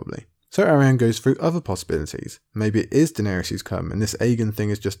now probably. So Arianne goes through other possibilities. Maybe it is Daenerys who's come, and this Aegon thing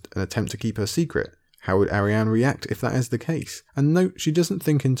is just an attempt to keep her secret. How would Arianne react if that is the case? And note, she doesn't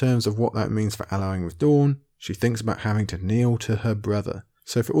think in terms of what that means for allying with Dawn. She thinks about having to kneel to her brother.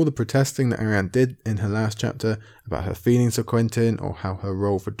 So for all the protesting that Arianne did in her last chapter about her feelings for Quentyn or how her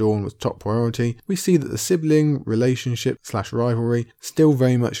role for Dawn was top priority, we see that the sibling relationship / rivalry still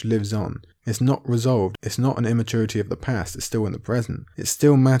very much lives on. It's not resolved. It's not an immaturity of the past. It's still in the present. It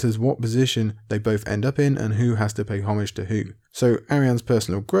still matters what position they both end up in and who has to pay homage to who. So Arianne's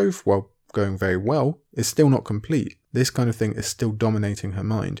personal growth, while going very well, is still not complete. This kind of thing is still dominating her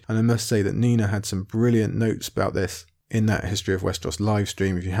mind. And I must say that Nina had some brilliant notes about this in that History of Westeros live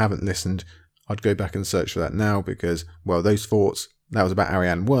stream. If you haven't listened, I'd go back and search for that now because, well, those thoughts, that was about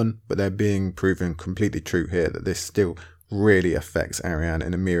Arianne 1, but they're being proven completely true here, that this still really affects Arianne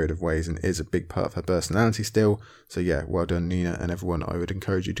in a myriad of ways and is a big part of her personality still. So yeah, well done Nina and everyone. I would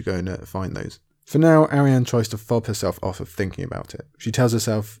encourage you to go and find those. For now, Arianne tries to fob herself off of thinking about it. She tells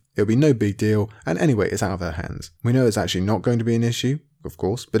herself it'll be no big deal, and anyway, it's out of her hands. We know it's actually not going to be an issue, of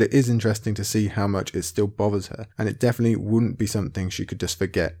course, but it is interesting to see how much it still bothers her, and it definitely wouldn't be something she could just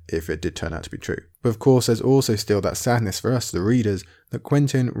forget if it did turn out to be true. But of course, there's also still that sadness for us, the readers, that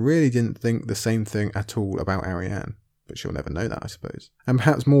Quentyn really didn't think the same thing at all about Arianne. But she'll never know that, I suppose. And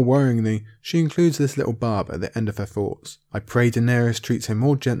perhaps more worryingly, she includes this little barb at the end of her thoughts. I pray Daenerys treats him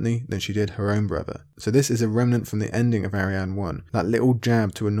more gently than she did her own brother. So this is a remnant from the ending of Arianne 1, that little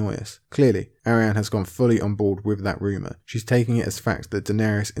jab to annoy us. Clearly, Arianne has gone fully on board with that rumour. She's taking it as fact that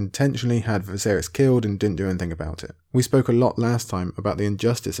Daenerys intentionally had Viserys killed and didn't do anything about it. We spoke a lot last time about the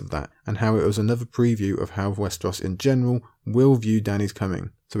injustice of that, and how it was another preview of how Westeros in general will view Dany's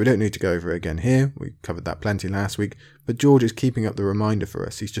coming. So we don't need to go over it again here, we covered that plenty last week, but George is keeping up the reminder for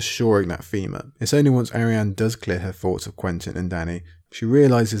us, he's just shoring that theme up. It's only once Arianne does clear her thoughts of Quentyn and Dany, she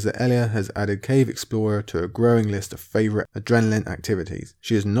realises that Elia has added Cave Explorer to a growing list of favourite adrenaline activities.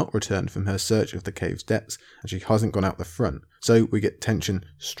 She has not returned from her search of the cave's depths, and she hasn't gone out the front, so we get tension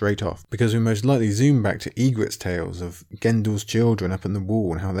straight off, because we most likely zoom back to Ygritte's tales of Gendal's children up on the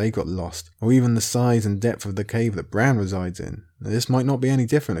wall and how they got lost, or even the size and depth of the cave that Bran resides in. Now, this might not be any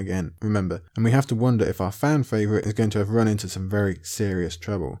different again, remember, and we have to wonder if our fan favourite is going to have run into some very serious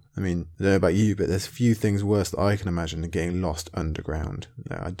trouble. I mean, I don't know about you, but there's few things worse that I can imagine than getting lost underground.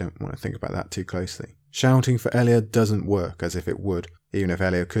 No, I don't want to think about that too closely. Shouting for Elia doesn't work as if it would, even if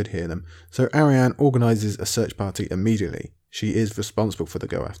Elia could hear them, so Arianne organises a search party immediately. She is responsible for the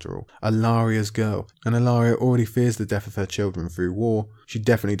go after all. Alaria's girl, and Alaria already fears the death of her children through war. She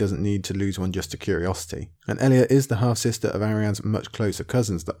definitely doesn't need to lose one just to curiosity. And Elia is the half-sister of Arianne's much closer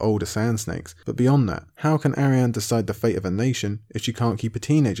cousins, the older Sand Snakes. But beyond that, how can Arianne decide the fate of a nation if she can't keep a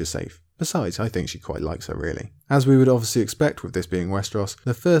teenager safe? Besides, I think she quite likes her really. As we would obviously expect with this being Westeros,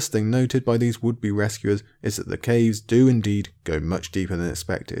 the first thing noted by these would-be rescuers is that the caves do indeed go much deeper than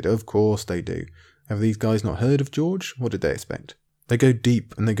expected. Of course they do. Have these guys not heard of George? What did they expect? They go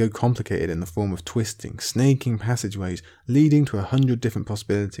deep and they go complicated in the form of twisting, snaking passageways leading to 100 different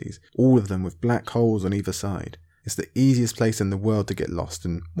possibilities, all of them with black holes on either side. It's the easiest place in the world to get lost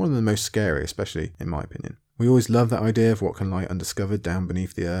and one of the most scary, especially in my opinion. We always love that idea of what can lie undiscovered down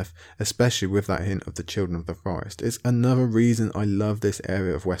beneath the earth, especially with that hint of the Children of the Forest. It's another reason I love this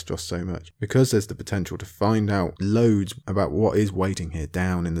area of Westeros so much, because there's the potential to find out loads about what is waiting here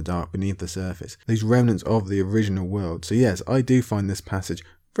down in the dark beneath the surface, these remnants of the original world. So yes, I do find this passage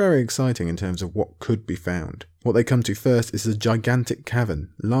very exciting in terms of what could be found. What they come to first is a gigantic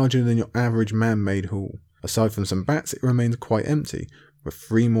cavern, larger than your average man-made hall. Aside from some bats, it remains quite empty, with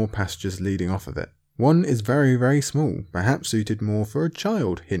 3 more passages leading off of it. One is very, very small, perhaps suited more for a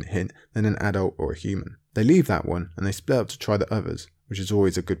child, hint hint, than an adult or a human. They leave that one, and they split up to try the others, which is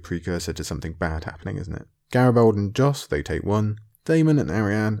always a good precursor to something bad happening, isn't it? Garibald and Joss, they take one, Daemon and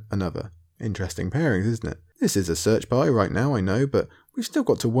Arianne, another. Interesting pairings, isn't it? This is a search party right now, I know, but we've still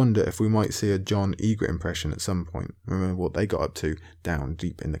got to wonder if we might see a Jon Ygritte impression at some point. Remember what they got up to down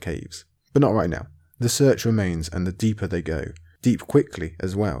deep in the caves. But not right now. The search remains, and the deeper they go. Deep quickly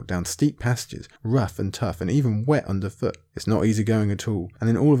as well, down steep passages, rough and tough and even wet underfoot. It's not easy going at all, and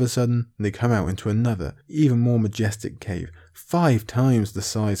then all of a sudden they come out into another, even more majestic cave, 5 times the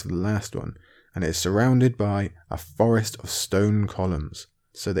size of the last one, and it is surrounded by a forest of stone columns.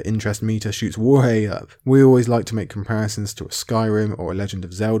 So the interest meter shoots way up. We always like to make comparisons to a Skyrim or a Legend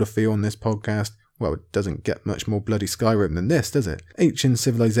of Zelda feel on this podcast. Well, it doesn't get much more bloody Skyrim than this, does it? Ancient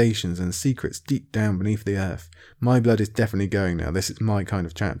civilizations and secrets deep down beneath the earth. My blood is definitely going now, this is my kind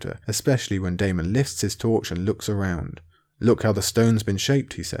of chapter, especially when Daemon lifts his torch and looks around. Look how the stone's been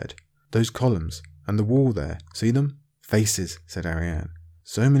shaped, he said. Those columns, and the wall there, see them? Faces, said Arianne.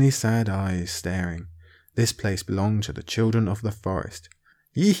 So many sad eyes staring. This place belonged to the Children of the Forest.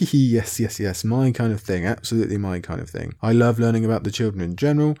 Yes, my kind of thing, absolutely my kind of thing. I love learning about the children in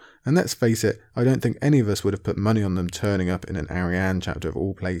general, and let's face it, I don't think any of us would have put money on them turning up in an Ariane chapter of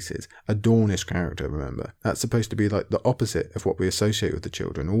all places. A Dornish character, remember. That's supposed to be like the opposite of what we associate with the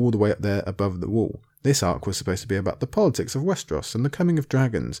children, all the way up there above the wall. This arc was supposed to be about the politics of Westeros and the coming of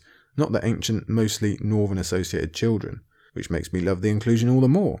dragons, not the ancient, mostly northern associated children, which makes me love the inclusion all the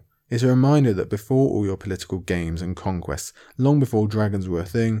more. It's a reminder that before all your political games and conquests, long before dragons were a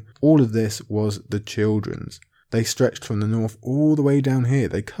thing, all of this was the children's. They stretched from the north all the way down here.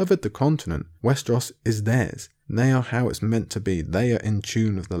 They covered the continent. Westeros is theirs. They are how it's meant to be. They are in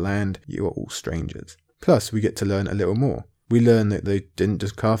tune with the land. You are all strangers. Plus, we get to learn a little more. We learn that they didn't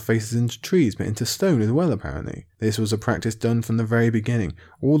just carve faces into trees, but into stone as well, apparently. This was a practice done from the very beginning,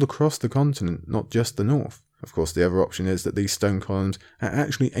 all across the continent, not just the north. Of course, the other option is that these stone columns are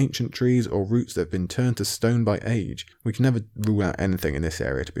actually ancient trees or roots that have been turned to stone by age. We can never rule out anything in this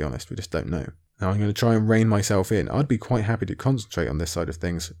area, to be honest. We just don't know. Now, I'm going to try and rein myself in. I'd be quite happy to concentrate on this side of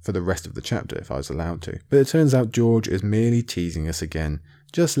things for the rest of the chapter if I was allowed to. But it turns out George is merely teasing us again,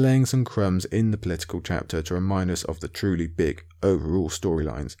 just laying some crumbs in the political chapter to remind us of the truly big overall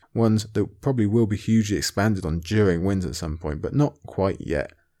storylines, ones that probably will be hugely expanded on during Winds at some point, but not quite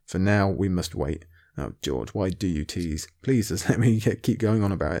yet. For now, we must wait. Oh, George, why do you tease? Please just let me keep going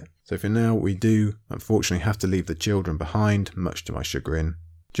on about it. So for now, we do, unfortunately, have to leave the children behind, much to my chagrin.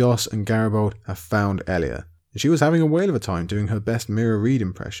 Joss and Garibald have found Elia. She was having a whale of a time doing her best Mira Reed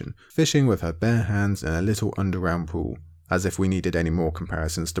impression, fishing with her bare hands in a little underground pool, as if we needed any more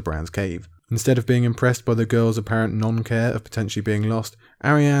comparisons to Bran's cave. Instead of being impressed by the girl's apparent non-care of potentially being lost,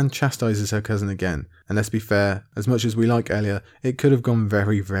 Arianne chastises her cousin again, and let's be fair, as much as we like Elia, it could have gone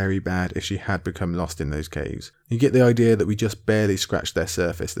very, very bad if she had become lost in those caves. You get the idea that we just barely scratched their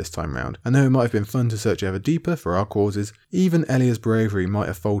surface this time round, and though it might have been fun to search ever deeper for our causes, even Elia's bravery might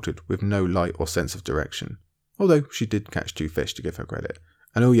have faltered with no light or sense of direction. Although she did catch 2 fish to give her credit.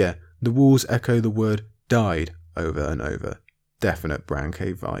 And oh yeah, the walls echo the word died over and over. Definite Bran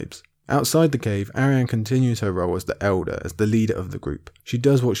Cave vibes. Outside the cave, Arianne continues her role as the elder, as the leader of the group. She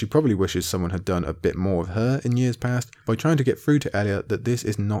does what she probably wishes someone had done a bit more of her in years past, by trying to get through to Elia that this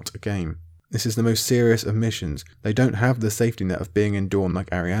is not a game. This is the most serious of missions. They don't have the safety net of being in Dorne like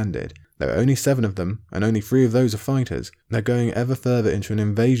Arianne did. There are only 7 of them, and only 3 of those are fighters. They're going ever further into an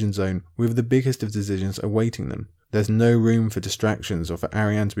invasion zone with the biggest of decisions awaiting them. There's no room for distractions or for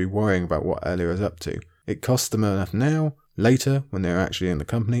Arianne to be worrying about what Elia is up to. It costs them enough now. Later, when they're actually in the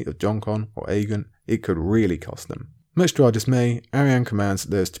company of Joncon or Aegon, it could really cost them. Much to our dismay, Arianne commands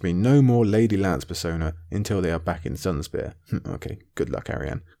that there is to be no more Lady Lance persona until they are back in Sunspear. Okay, good luck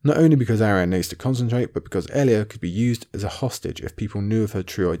Arianne. Not only because Arianne needs to concentrate, but because Elia could be used as a hostage if people knew of her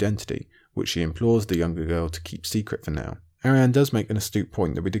true identity, which she implores the younger girl to keep secret for now. Arianne does make an astute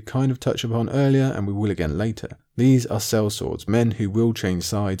point that we did kind of touch upon earlier and we will again later. These are sellswords, men who will change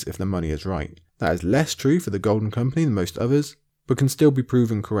sides if the money is right. That is less true for the Golden Company than most others, but can still be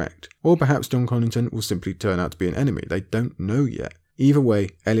proven correct. Or perhaps Jon Connington will simply turn out to be an enemy. They don't know yet. Either way,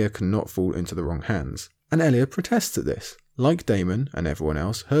 Elia cannot fall into the wrong hands. And Elia protests at this. Like Daemon and everyone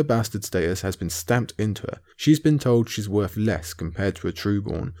else, her bastard status has been stamped into her. She's been told she's worth less compared to a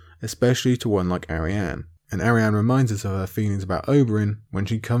trueborn, especially to one like Arianne. And Arianne reminds us of her feelings about Oberyn when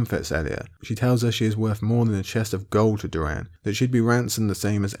she comforts Elia. She tells her she is worth more than a chest of gold to Doran, that she'd be ransomed the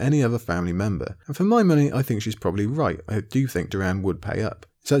same as any other family member. And for my money, I think she's probably right. I do think Doran would pay up.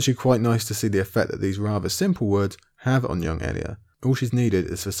 It's actually quite nice to see the effect that these rather simple words have on young Elia. All she's needed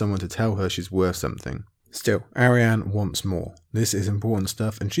is for someone to tell her she's worth something. Still, Arianne wants more. This is important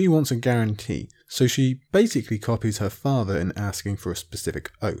stuff and she wants a guarantee. So she basically copies her father in asking for a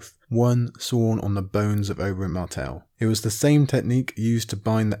specific oath. One sworn on the bones of Oberyn Martell. It was the same technique used to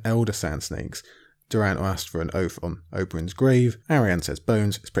bind the Elder Sand Snakes. Doran asked for an oath on Oberyn's grave. Arianne says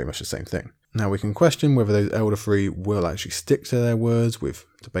bones. It's pretty much the same thing. Now we can question whether those Elder Three will actually stick to their words. We've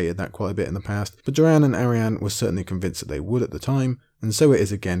debated that quite a bit in the past. But Doran and Arianne were certainly convinced that they would at the time. And so it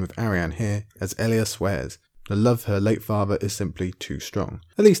is again with Arianne here, as Elia swears. The love for her late father is simply too strong.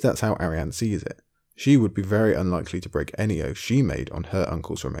 At least that's how Arianne sees it. She would be very unlikely to break any oath she made on her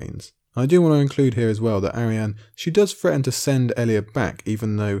uncle's remains. I do want to include here as well that Arianne, she does threaten to send Elia back,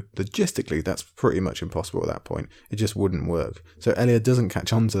 even though logistically that's pretty much impossible at that point. It just wouldn't work. So Elia doesn't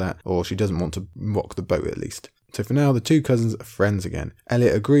catch on to that, or she doesn't want to rock the boat at least. So for now, the two cousins are friends again.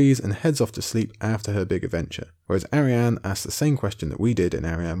 Elia agrees and heads off to sleep after her big adventure. Whereas Arianne asks the same question that we did in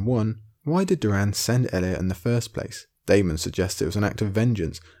Arianne 1. Why did Doran send Elia in the first place? Daemon suggests it was an act of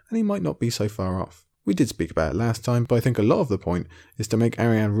vengeance, and he might not be so far off. We did speak about it last time, but I think a lot of the point is to make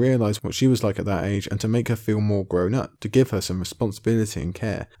Arianne realise what she was like at that age and to make her feel more grown up, to give her some responsibility and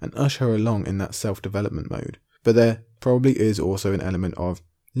care, and usher her along in that self-development mode. But there probably is also an element of,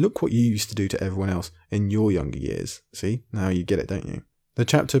 look what you used to do to everyone else in your younger years. See, now you get it, don't you? The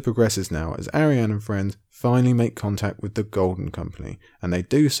chapter progresses now as Arianne and friends finally make contact with the Golden Company, and they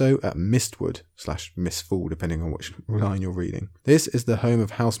do so at Mistwood/Mistfall, depending on which line you're reading. This is the home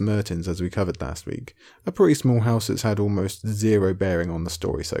of House Mertens, as we covered last week, a pretty small house that's had almost zero bearing on the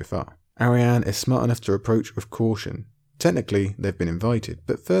story so far. Arianne is smart enough to approach with caution. Technically, they've been invited,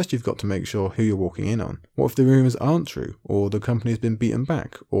 but first you've got to make sure who you're walking in on. What if the rumours aren't true, or the company's been beaten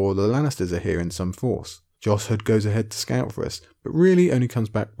back, or the Lannisters are here in some force? Joss Hood goes ahead to scout for us, but really only comes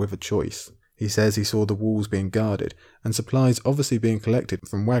back with a choice. He says he saw the walls being guarded, and supplies obviously being collected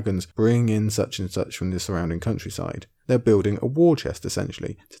from wagons bringing in such and such from the surrounding countryside. They're building a war chest,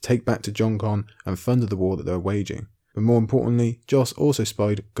 essentially, to take back to Jonkon and fund the war that they're waging. But more importantly, Joss also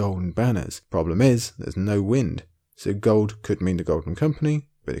spied golden banners. Problem is, there's no wind. So gold could mean the Golden Company,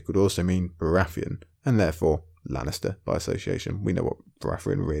 but it could also mean Baratheon, and therefore Lannister by association. We know what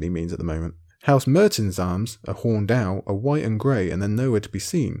Baratheon really means at the moment. House Mertens' arms, a horned owl, are white and grey and they're nowhere to be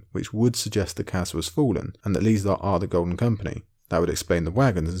seen, which would suggest the castle has fallen, and that these are the Golden Company. That would explain the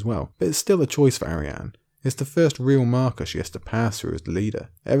wagons as well, but it's still a choice for Arianne. It's the first real marker she has to pass through as the leader.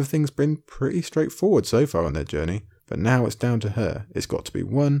 Everything's been pretty straightforward so far on their journey, but now it's down to her. It's got to be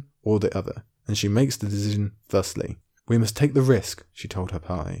one or the other, and she makes the decision thusly. We must take the risk, she told her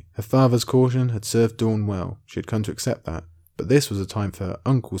party. Her father's caution had served Dawn well. She had come to accept that, but this was a time for her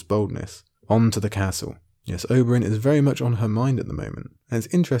uncle's boldness. On to the castle. Yes, Oberyn is very much on her mind at the moment, and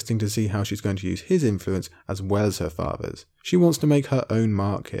it's interesting to see how she's going to use his influence as well as her father's. She wants to make her own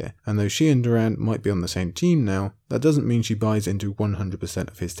mark here, and though she and Durand might be on the same team now, that doesn't mean she buys into 100%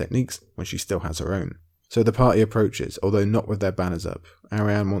 of his techniques when she still has her own. So the party approaches, although not with their banners up.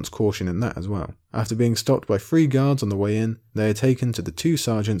 Arianne wants caution in that as well. After being stopped by 3 guards on the way in, they are taken to the 2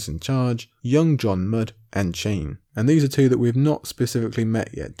 sergeants in charge, young John Mudd and Chain. And these are 2 that we've not specifically met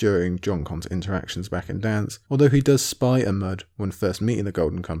yet during Jonkon's interactions back in Dance, although he does spy a Mudd when first meeting the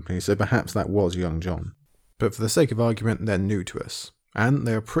Golden Company, so perhaps that was young John. But for the sake of argument, they're new to us. And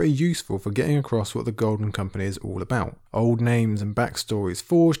they are pretty useful for getting across what the Golden Company is all about. Old names and backstories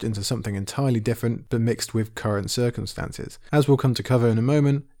forged into something entirely different but mixed with current circumstances. As we'll come to cover in a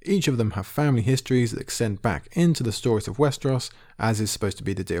moment, each of them have family histories that extend back into the stories of Westeros, as is supposed to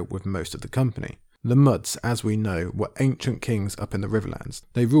be the deal with most of the company. The Mudds, as we know, were ancient kings up in the Riverlands.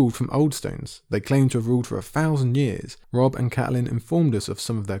 They ruled from Oldstones. They claimed to have ruled for 1,000 years. Rob and Catelyn informed us of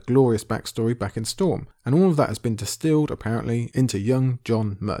some of their glorious backstory back in Storm, and all of that has been distilled, apparently, into young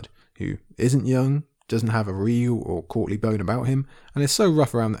John Mudd, who isn't young, doesn't have a real or courtly bone about him, and is so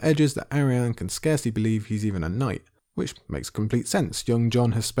rough around the edges that Arianne can scarcely believe he's even a knight. Which makes complete sense. Young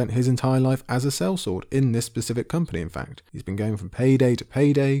John has spent his entire life as a sellsword in this specific company, in fact. He's been going from payday to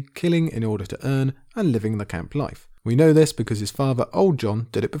payday, killing in order to earn, and living the camp life. We know this because his father, Old John,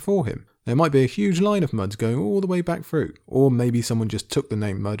 did it before him. There might be a huge line of Mudds going all the way back through, or maybe someone just took the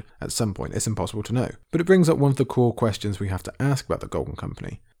name Mudd at some point. It's impossible to know. But it brings up one of the core questions we have to ask about the Golden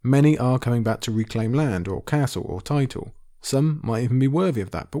Company. Many are coming back to reclaim land, or castle, or title. Some might even be worthy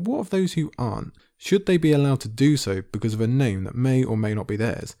of that, but what of those who aren't? Should they be allowed to do so because of a name that may or may not be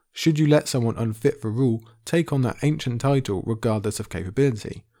theirs? Should you let someone unfit for rule take on that ancient title regardless of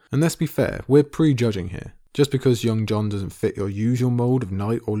capability? And let's be fair, we're prejudging here. Just because young John doesn't fit your usual mould of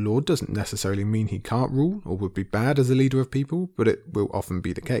knight or lord doesn't necessarily mean he can't rule or would be bad as a leader of people, but it will often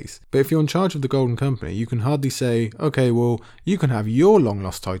be the case. But if you're in charge of the Golden Company, you can hardly say, okay, well, you can have your long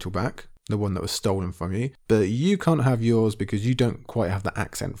lost title back, the one that was stolen from you, but you can't have yours because you don't quite have the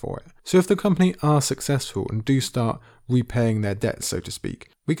accent for it. So if the company are successful and do start repaying their debts, so to speak,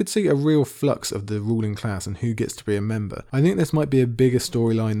 we could see a real flux of the ruling class and who gets to be a member. I think this might be a bigger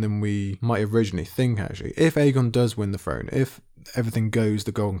storyline than we might originally think, actually. If Aegon does win the throne, if everything goes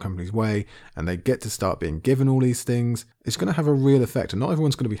the Golden Company's way and they get to start being given all these things, it's going to have a real effect, and not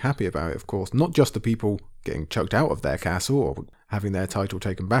everyone's going to be happy about it, of course. Not just the people getting chucked out of their castle or having their title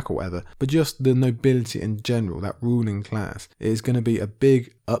taken back or whatever, but just the nobility in general, that ruling class. It is going to be a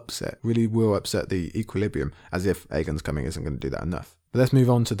big upset, really will upset the equilibrium, as if Aegon's coming isn't going to do that enough. But let's move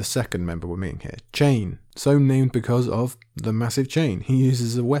on to the second member we're meeting here, Chain. So named because of the massive chain he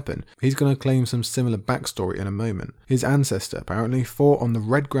uses as a weapon. He's going to claim some similar backstory in a moment. His ancestor apparently fought on the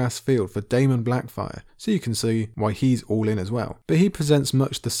Redgrass field for Daemon Blackfyre, so you can see why he's all in as well. But he presents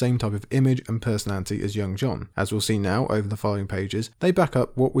much the same type of image and personality as young John. As we'll see now over the following pages, they back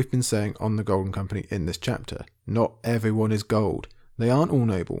up what we've been saying on the Golden Company in this chapter. Not everyone is gold. They aren't all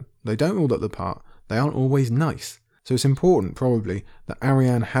noble. They don't all look the part. they aren't always nice. So it's important, probably, that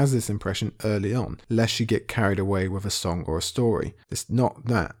Arianne has this impression early on, lest she get carried away with a song or a story. It's not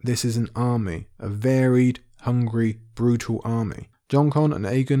that. This is an army, a varied, hungry, brutal army. Jon-Con and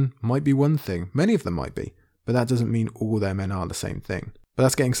Aegon might be one thing, many of them might be, but that doesn't mean all their men are the same thing. But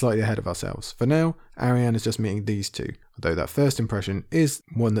that's getting slightly ahead of ourselves. For now, Arianne is just meeting these two, although that first impression is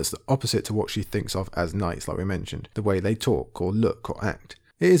one that's the opposite to what she thinks of as nice, like we mentioned, the way they talk or look or act.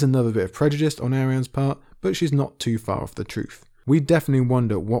 It is another bit of prejudice on Arianne's part, but she's not too far off the truth. We definitely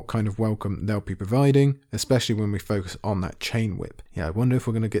wonder what kind of welcome they'll be providing, especially when we focus on that chain whip. Yeah, I wonder if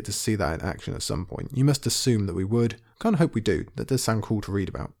we're going to get to see that in action at some point. You must assume that we would. Kind of hope we do. That does sound cool to read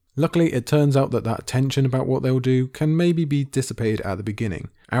about. Luckily, it turns out that tension about what they'll do can maybe be dissipated at the beginning.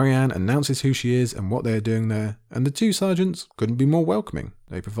 Arianne announces who she is and what they are doing there, and the two sergeants couldn't be more welcoming.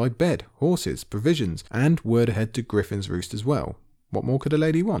 They provide bed, horses, provisions, and word ahead to Griffin's Roost as well. What more could a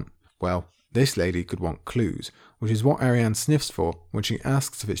lady want? Well, this lady could want clues, which is what Arianne sniffs for when she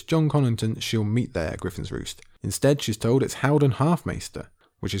asks if it's Jon Connington she'll meet there at Griffin's Roost. Instead, she's told it's Haldon Halfmaester,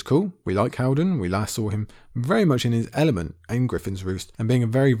 which is cool. We like Haldon. We last saw him very much in his element in Griffin's Roost and being a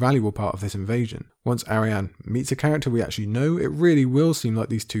very valuable part of this invasion. Once Arianne meets a character we actually know, it really will seem like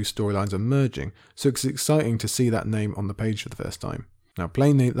these two storylines are merging, so it's exciting to see that name on the page for the first time. Now,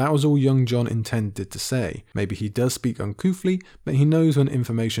 plainly, that was all young Jon intended to say. Maybe he does speak uncouthly, but he knows when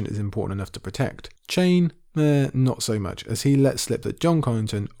information is important enough to protect. Chain? Not so much, as he lets slip that Jon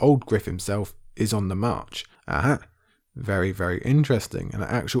Connington, old Griff himself, is on the march. Aha! Very, very interesting. An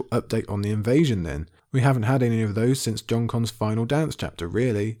actual update on the invasion then. We haven't had any of those since Jon-Con's final dance chapter,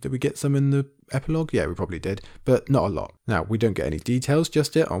 really. Did we get some in the epilogue? Yeah, we probably did, but not a lot. Now, we don't get any details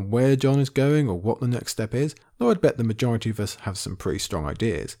just yet on where Jon is going or what the next step is, though I'd bet the majority of us have some pretty strong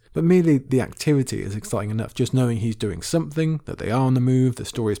ideas. But merely the activity is exciting enough, just knowing he's doing something, that they are on the move, the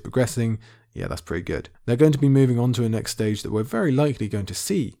story is progressing. Yeah, that's pretty good. They're going to be moving on to a next stage that we're very likely going to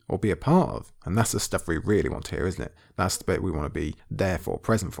see or be a part of. And that's the stuff we really want to hear, isn't it? That's the bit we want to be there for,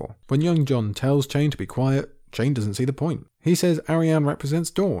 present for. When young Jon tells Chain to be quiet, Chain doesn't see the point. He says Arianne represents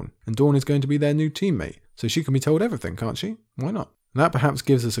Dawn, and Dawn is going to be their new teammate, so she can be told everything, can't she? Why not? And that perhaps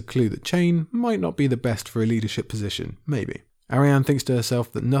gives us a clue that Chain might not be the best for a leadership position, maybe. Arianne thinks to herself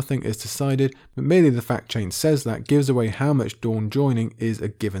that nothing is decided, but merely the fact Chain says that gives away how much Dawn joining is a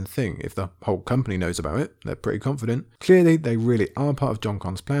given thing. If the whole company knows about it, they're pretty confident. Clearly, they really are part of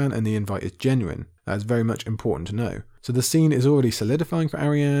Jon-Con's plan and the invite is genuine. That is very much important to know. So the scene is already solidifying for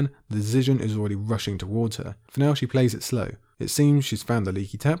Arianne, the decision is already rushing towards her. For now, she plays it slow. It seems she's found the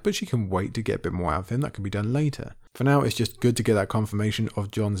leaky tap, but she can wait to get a bit more out of him. That can be done later. For now, it's just good to get that confirmation of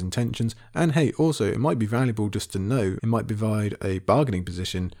Jon's intentions. And hey, also, it might be valuable just to know. It might provide a bargaining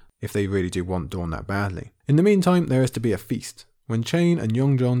position if they really do want Dawn that badly. In the meantime, there is to be a feast. When Chain and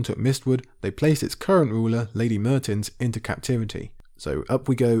young Jon took Mistwood, they placed its current ruler, Lady Mertens, into captivity. So up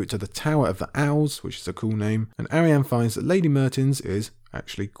we go to the Tower of the Owls, which is a cool name, and Arianne finds that Lady Mertens is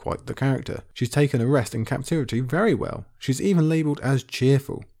actually quite the character. She's taken a rest in captivity very well. She's even labelled as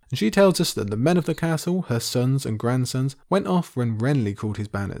cheerful. And she tells us that the men of the castle, her sons and grandsons, went off when Renly called his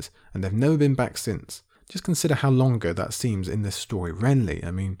banners, and they've never been back since. Just consider how long ago that seems in this story. Renly, I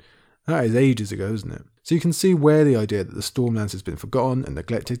mean, that is ages ago, isn't it? So you can see where the idea that the Stormlands has been forgotten and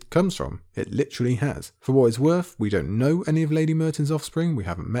neglected comes from. It literally has. For what it's worth, we don't know any of Lady Merton's offspring, we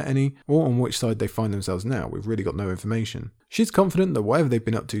haven't met any, or on which side they find themselves now. We've really got no information. She's confident that whatever they've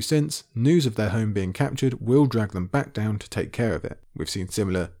been up to since, news of their home being captured will drag them back down to take care of it. We've seen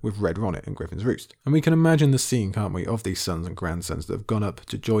similar with Red Ronnet and Griffin's Roost. And we can imagine the scene, can't we, of these sons and grandsons that have gone up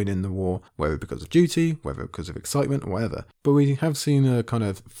to join in the war, whether because of duty, whether because of excitement, or whatever. But we have seen a kind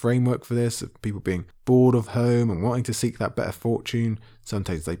of framework for this, of people being bored of home and wanting to seek that better fortune.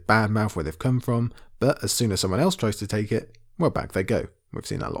 Sometimes they badmouth where they've come from, but as soon as someone else tries to take it, well, back they go. We've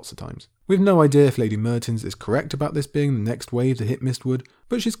seen that lots of times. We've no idea if Lady Mertens is correct about this being the next wave to hit Mistwood,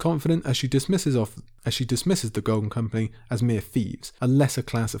 but she's confident as she dismisses the Golden Company as mere thieves, a lesser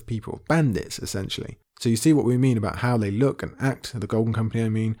class of people, bandits essentially. So you see what we mean about how they look and act, the Golden Company I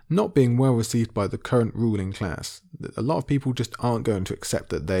mean, not being well received by the current ruling class. A lot of people just aren't going to accept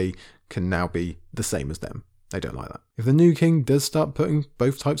that they can now be the same as them. They don't like that. If the new king does start putting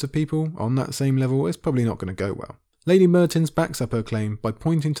both types of people on that same level, it's probably not going to go well. Lady Mertens backs up her claim by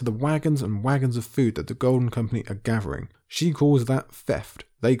pointing to the wagons and wagons of food that the Golden Company are gathering. She calls that theft.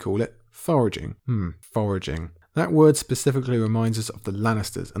 They call it foraging. Foraging. That word specifically reminds us of the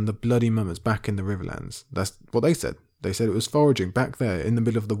Lannisters and the bloody mummers back in the Riverlands. That's what they said. They said it was foraging back there in the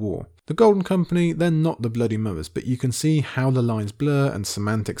middle of the war. The Golden Company, they're not the bloody mothers, but you can see how the lines blur and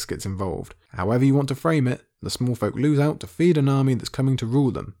semantics gets involved. However you want to frame it, the small folk lose out to feed an army that's coming to rule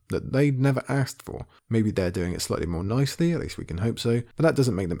them, that they'd never asked for. Maybe they're doing it slightly more nicely, at least we can hope so, but that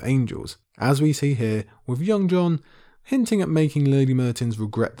doesn't make them angels. As we see here, with young Jon hinting at making Lady Mertens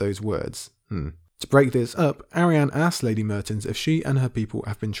regret those words. To break this up, Arianne asks Lady Mertens if she and her people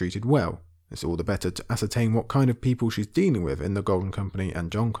have been treated well. It's all the better to ascertain what kind of people she's dealing with in the Golden Company and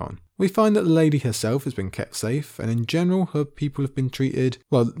JonCon. We find that the lady herself has been kept safe, and in general her people have been treated...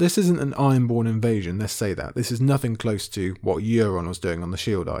 Well, this isn't an Ironborn invasion, let's say that. This is nothing close to what Euron was doing on the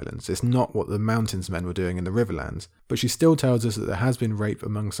Shield Islands. It's not what the Mountains Men were doing in the Riverlands. But she still tells us that there has been rape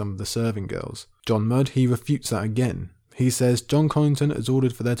among some of the serving girls. John Mudd, he refutes that again. He says Jon Connington has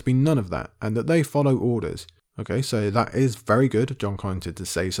ordered for there to be none of that, and that they follow orders. Okay, so that is very good of Jon Connington to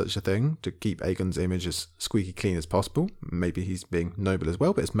say such a thing, to keep Aegon's image as squeaky clean as possible. Maybe he's being noble as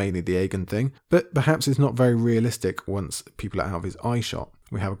well, but it's mainly the Aegon thing. But perhaps it's not very realistic once people are out of his eye shot.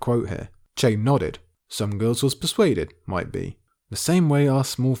 We have a quote here. Chain nodded. Some girls was persuaded, might be. The same way our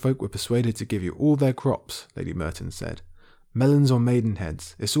small folk were persuaded to give you all their crops, Lady Mertens said. Melons or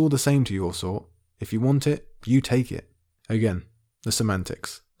maidenheads, it's all the same to your sort. If you want it, you take it. Again, the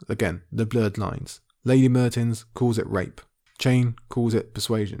semantics. Again, the blurred lines. Lady Mertens calls it rape. Chain calls it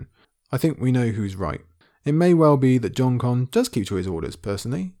persuasion. I think we know who's right. It may well be that Jon Con does keep to his orders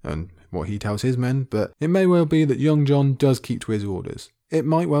personally, and what he tells his men, but it may well be that young Jon does keep to his orders. It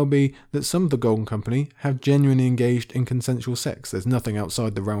might well be that some of the Golden Company have genuinely engaged in consensual sex. There's nothing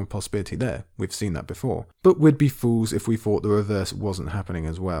outside the realm of possibility there. We've seen that before. But we'd be fools if we thought the reverse wasn't happening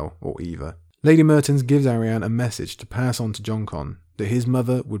as well, or either. Lady Mertens gives Arianne a message to pass on to Jon Con, that his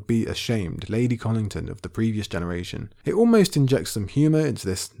mother would be ashamed, Lady Connington of the previous generation. It almost injects some humour into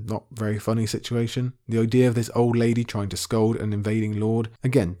this not very funny situation. The idea of this old lady trying to scold an invading lord.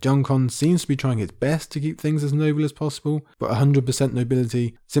 Again, Jon Con seems to be trying his best to keep things as noble as possible, but 100%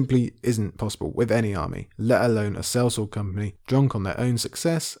 nobility simply isn't possible with any army, let alone a sellsword company drunk on their own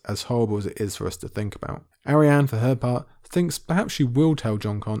success, as horrible as it is for us to think about. Arianne, for her part, thinks perhaps she will tell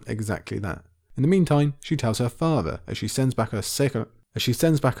Jon Con exactly that. In the meantime, she tells her father as she sends back her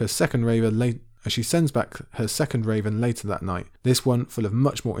second raven later that night. This one full of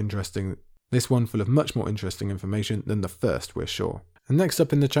much more interesting information than the first, we're sure. And next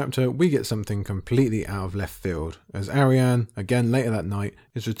up in the chapter, we get something completely out of left field, as Arianne, again later that night,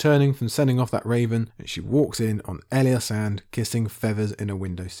 is returning from sending off that raven, and she walks in on Elia Sand kissing Feathers in a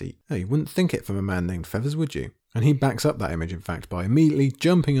window seat. Now, you wouldn't think it from a man named Feathers, would you? And he backs up that image, in fact, by immediately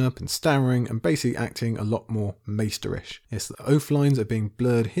jumping up and stammering and basically acting a lot more maesterish. Yes, the oath lines are being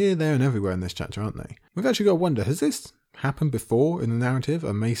blurred here, there and everywhere in this chapter, aren't they? We've actually got to wonder, has this happened before in the narrative?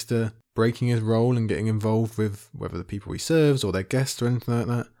 A maester breaking his role and getting involved with whether the people he serves or their guests or anything like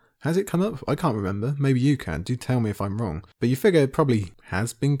that? Has it come up? I can't remember. Maybe you can. Do tell me if I'm wrong. But you figure it probably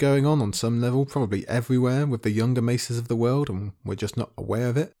has been going on some level, probably everywhere with the younger maesters of the world, and we're just not aware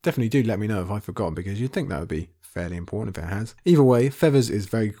of it. Definitely do let me know if I've forgotten, because you'd think that would be fairly important if it has. Either way, Feathers is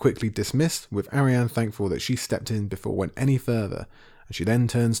very quickly dismissed, with Arianne thankful that she stepped in before it went any further, and she then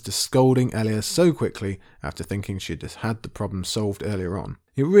turns to scolding Elia so quickly after thinking she'd just had the problem solved earlier on.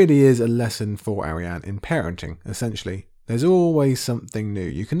 It really is a lesson for Arianne in parenting, essentially. There's always something new.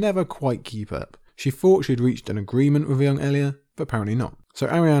 You can never quite keep up. She thought she'd reached an agreement with young Elia, but apparently not. So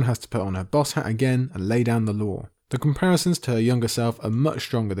Arianne has to put on her boss hat again and lay down the law. The comparisons to her younger self are much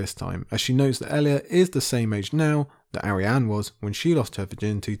stronger this time, as she notes that Elia is the same age now that Arianne was when she lost her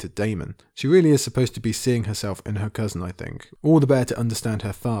virginity to Daemon. She really is supposed to be seeing herself in her cousin, I think. All the better to understand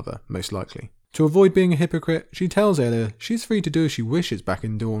her father, most likely. To avoid being a hypocrite, she tells Elia she's free to do as she wishes back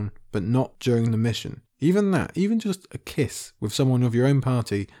in Dorne, but not during the mission. Even that, even just a kiss with someone of your own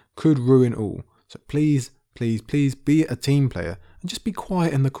party could ruin all. So please, please, please be a team player and just be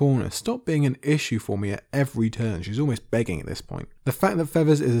quiet in the corner. Stop being an issue for me at every turn. She's almost begging at this point. The fact that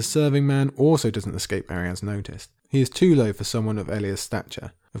Feathers is a serving man also doesn't escape Arianne's notice. He is too low for someone of Elia's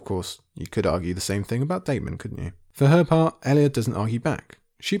stature. Of course, you could argue the same thing about Daemon, couldn't you? For her part, Elia doesn't argue back.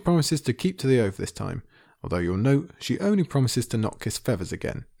 She promises to keep to the oath this time, although you'll note she only promises to not kiss Feathers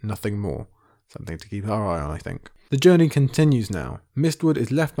again, nothing more. Something to keep our eye on, I think. The journey continues now. Mistwood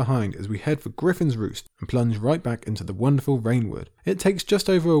is left behind as we head for Griffin's Roost and plunge right back into the wonderful Rainwood. It takes just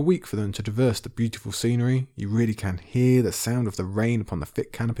over a week for them to traverse the beautiful scenery. You really can hear the sound of the rain upon the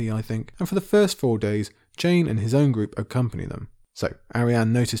thick canopy, I think. And for the first 4 days, Jane and his own group accompany them. So,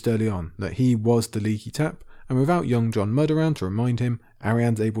 Arianne noticed early on that he was the leaky tap, and without young Jon Mudd around to remind him,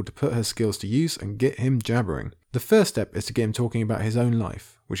 Arianne's able to put her skills to use and get him jabbering. The first step is to get him talking about his own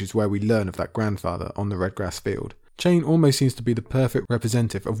life, which is where we learn of that grandfather on the Redgrass field. Chane almost seems to be the perfect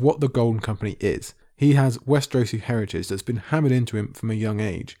representative of what the Golden Company is. He has Westerosi heritage that's been hammered into him from a young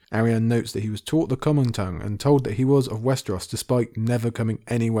age. Arianne notes that he was taught the common tongue and told that he was of Westeros despite never coming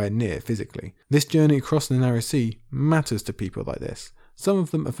anywhere near physically. This journey across the Narrow Sea matters to people like this. Some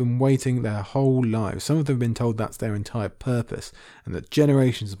of them have been waiting their whole lives. Some of them have been told that's their entire purpose, and that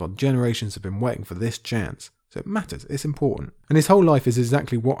generations upon generations have been waiting for this chance. So it matters, it's important. And his whole life is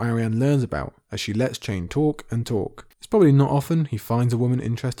exactly what Arianne learns about as she lets Chane talk and talk. It's probably not often he finds a woman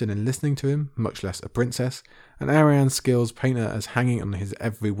interested in listening to him, much less a princess, and Arianne's skills paint her as hanging on his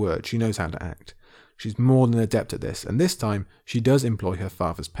every word. She knows how to act. She's more than adept at this, and this time she does employ her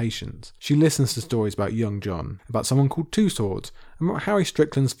father's patience. She listens to stories about young Jon, about someone called Two Swords, and about Harry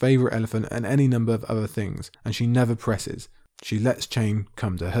Strickland's favourite elephant and any number of other things, and she never presses. She lets Chane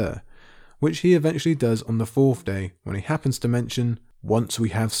come to her, which he eventually does on the 4th day when he happens to mention, "Once we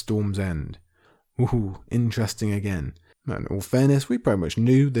have Storm's End." Ooh, interesting again. In all fairness, we pretty much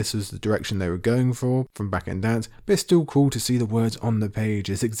knew this was the direction they were going for from back in Dance, but it's still cool to see the words on the page.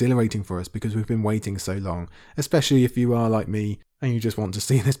 It's exhilarating for us because we've been waiting so long, especially if you are like me and you just want to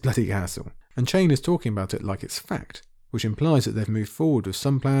see this bloody castle. And Chane is talking about it like it's fact, which implies that they've moved forward with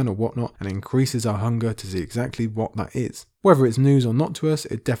some plan or whatnot and increases our hunger to see exactly what that is. Whether it's news or not to us,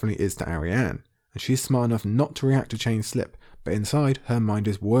 it definitely is to Arianne, and she's smart enough not to react to Chane's slip, but inside her mind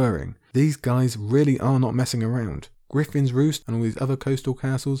is whirring. These guys really are not messing around. Griffin's Roost and all these other coastal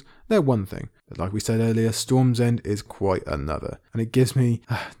castles, they're one thing, but like we said earlier, Storm's End is quite another, and it gives me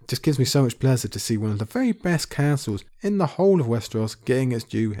so much pleasure to see one of the very best castles in the whole of Westeros getting its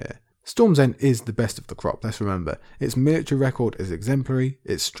due here. Storm's End is the best of the crop, let's remember. Its military record is exemplary,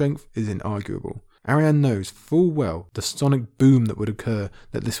 its strength is inarguable. Arianne knows full well the sonic boom that would occur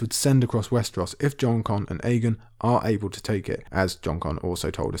that this would send across Westeros if Jon Con and Aegon are able to take it, as Jon Con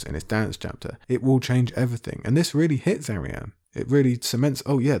also told us in his Dance chapter. It will change everything, and this really hits Arianne. It really cements,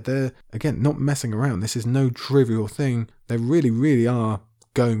 oh yeah, they're, again, not messing around. This is no trivial thing. They really, really are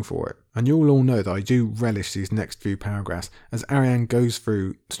going for it. And you'll all know that I do relish these next few paragraphs as Arianne goes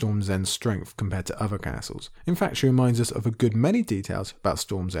through Storm's End's strength compared to other castles. In fact, she reminds us of a good many details about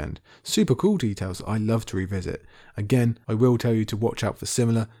Storm's End. Super cool details that I love to revisit. Again, I will tell you to watch out for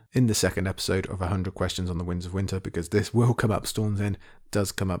similar in the 2nd episode of 100 Questions on the Winds of Winter, because this will come up. Storm's End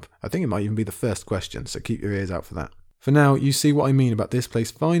does come up. I think it might even be the first question, so keep your ears out for that. For now, you see what I mean about this place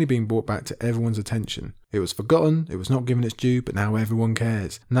finally being brought back to everyone's attention. It was forgotten, it was not given its due, but now everyone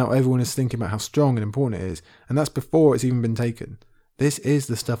cares. Now everyone is thinking about how strong and important it is, and that's before it's even been taken. This is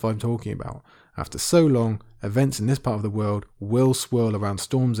the stuff I'm talking about. After so long, events in this part of the world will swirl around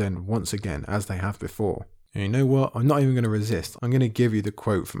Storm's End once again, as they have before. And you know what? I'm not even going to resist. I'm going to give you the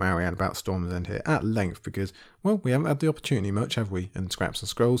quote from Arianne about Storm's End here at length because, well, we haven't had the opportunity much, have we, in Scraps and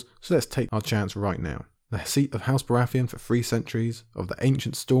Scrolls, so let's take our chance right now. The seat of House Baratheon for 3 centuries, of the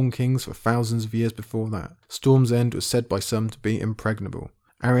ancient Storm Kings for thousands of years before that. Storm's End was said by some to be impregnable.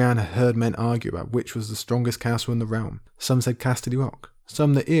 Arianne had heard men argue about which was the strongest castle in the realm. Some said Casterly Rock,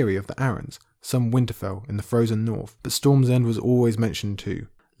 some the Eyrie of the Arryns, some Winterfell in the frozen north, but Storm's End was always mentioned too.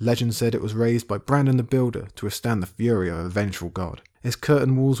 Legend said it was raised by Brandon the Builder to withstand the fury of a vengeful god. Its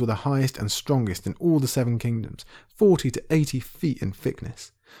curtain walls were the highest and strongest in all the 7 kingdoms, 40 to 80 feet in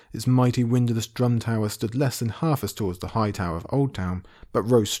thickness. Its mighty windowless drum tower stood less than half as tall as the high tower of Old Town, but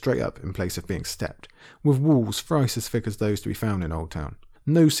rose straight up in place of being stepped, with walls thrice as thick as those to be found in Old Town.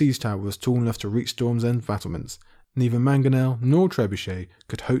 No siege tower was tall enough to reach Storm's End battlements. Neither Mangonel nor Trebuchet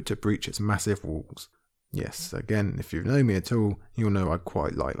could hope to breach its massive walls. Yes, again, if you know me at all, you'll know I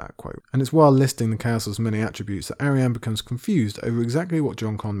quite like that quote. And it's while listing the castle's many attributes that Arianne becomes confused over exactly what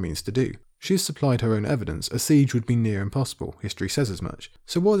Jon Con means to do. She's supplied her own evidence. A siege would be near impossible. History says as much.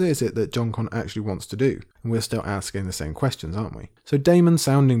 So what is it that Jon Con actually wants to do? And we're still asking the same questions, aren't we? So Daemon's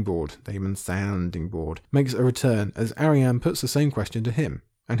Sounding Board makes a return as Arianne puts the same question to him.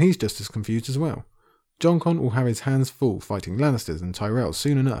 And he's just as confused as well. Jon Con will have his hands full fighting Lannisters and Tyrells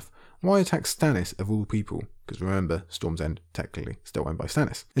soon enough. Why attack Stannis of all people? Because remember, Storm's End technically still owned by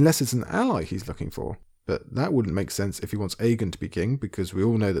Stannis. Unless it's an ally he's looking for. But that wouldn't make sense if he wants Aegon to be king, because we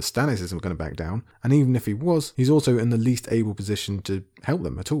all know that Stannis isn't going to back down. And even if he was, he's also in the least able position to help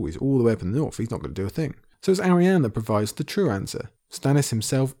them at all. He's all the way up in the north. He's not going to do a thing. So it's Arianne that provides the true answer. Stannis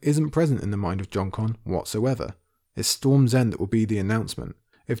himself isn't present in the mind of Jon Con whatsoever. It's Storm's End that will be the announcement.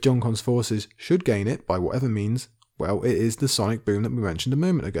 If Jon Con's forces should gain it by whatever means, well, it is the sonic boom that we mentioned a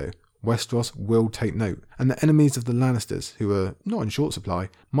moment ago. Westeros will take note, and the enemies of the Lannisters, who are not in short supply,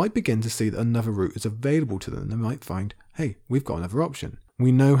 might begin to see that another route is available to them. They might find, hey, we've got another option.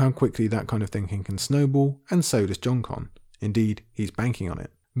 We know how quickly that kind of thinking can snowball, and so does Jon Con. Indeed, he's banking on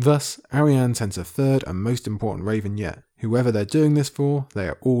it. Thus, Arianne sends a third and most important raven yet. Whoever they're doing this for, they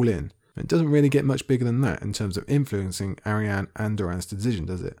are all in. It doesn't really get much bigger than that in terms of influencing Arianne and Doran's decision,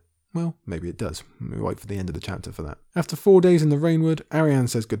 does it? Well, maybe it does. We'll wait for the end of the chapter for that. After 4 days in the Rainwood, Arianne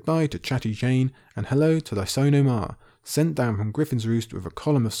says goodbye to Chatty Jane and hello to Lysono Mar, sent down from Griffin's Roost with a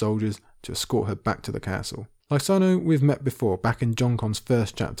column of soldiers to escort her back to the castle. Lysono we've met before back in Joncon's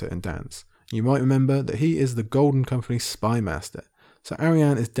first chapter in Dance. You might remember that he is the Golden Company's spy master. So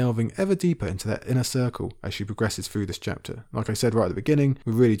Arianne is delving ever deeper into that inner circle as she progresses through this chapter. Like I said right at the beginning,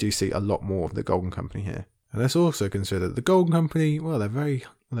 we really do see a lot more of the Golden Company here. And let's also consider that the Golden Company, well, they're very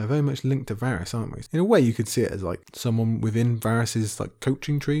much linked to Varys, aren't we? In a way, you could see it as like someone within Varys's like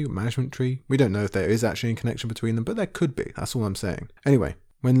coaching tree or management tree. We don't know if there is actually a connection between them, but there could be. That's all I'm saying. Anyway,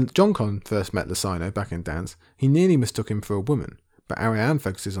 when Joncon first met Lysono back in Dance, he nearly mistook him for a woman. But Arianne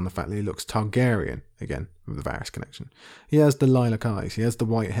focuses on the fact that he looks Targaryen, again, with the Varys connection. He has the lilac eyes, he has the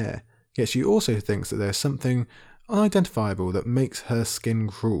white hair, yet she also thinks that there's something unidentifiable that makes her skin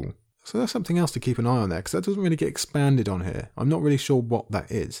cruel. So that's something else to keep an eye on there, because that doesn't really get expanded on here. I'm not really sure what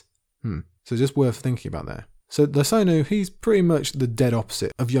that is. So just worth thinking about there. So Lysono, he's pretty much the dead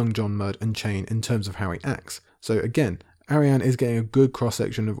opposite of young John Mudd and Chane in terms of how he acts. So again, Arianne is getting a good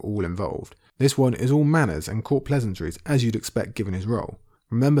cross-section of all involved. This one is all manners and court pleasantries, as you'd expect given his role.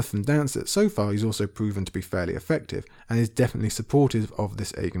 Remember from Dance that so far he's also proven to be fairly effective, and is definitely supportive of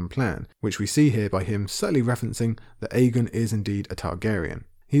this Aegon plan, which we see here by him subtly referencing that Aegon is indeed a Targaryen.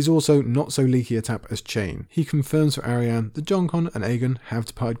 He's also not so leaky a tap as Chane. He confirms for Arianne that Joncon and Aegon have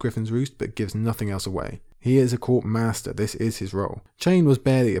departed Griffin's Roost, but gives nothing else away. He is a court master, this is his role. Chane was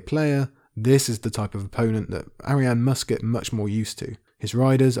barely a player. This is the type of opponent that Arianne must get much more used to. His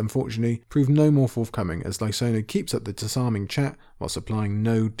riders, unfortunately, prove no more forthcoming as Lysono keeps up the disarming chat while supplying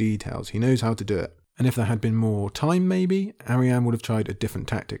no details. He knows how to do it. And if there had been more time maybe, Arianne would have tried a different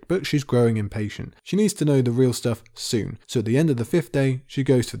tactic, but she's growing impatient. She needs to know the real stuff soon, so at the end of the 5th day, she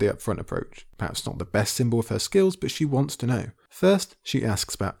goes for the upfront approach. Perhaps not the best symbol of her skills, but she wants to know. First, she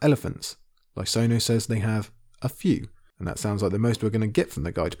asks about elephants. Lysono says they have a few, and that sounds like the most we're going to get from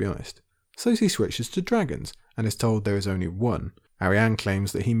the guy, to be honest. So she switches to dragons, and is told there is only one. Arianne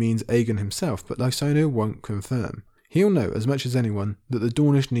claims that he means Aegon himself, but Lysono won't confirm. He'll know as much as anyone that the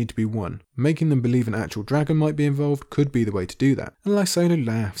Dornish need to be won. Making them believe an actual dragon might be involved could be the way to do that. And Lysono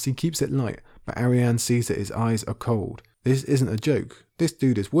laughs, he keeps it light, but Arianne sees that his eyes are cold. This isn't a joke. This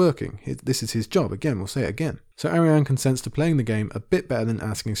dude is working. This is his job. Again, we'll say it again. So Arianne consents to playing the game a bit better than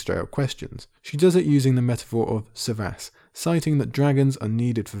asking straight up questions. She does it using the metaphor of Savas, citing that dragons are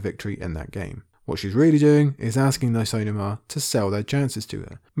needed for victory in that game. What she's really doing is asking Lysono Mar to sell their chances to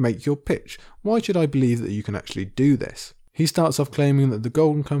her. Make your pitch. Why should I believe that you can actually do this? He starts off claiming that the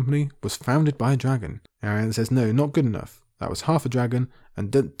Golden Company was founded by a dragon. Arianne says no, not good enough. That was half a dragon,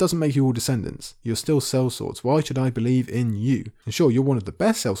 and doesn't make you all descendants. You're still sellswords. Why should I believe in you? And sure, you're one of the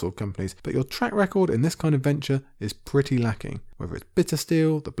best sellsword companies, but your track record in this kind of venture is pretty lacking. Whether it's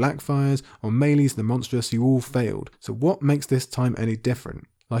Bittersteel, the Blackfires, or Meleys the Monstrous, you all failed. So what makes this time any different?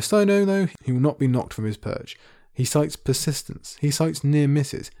 Lysono, though, he will not be knocked from his perch. He cites persistence. He cites near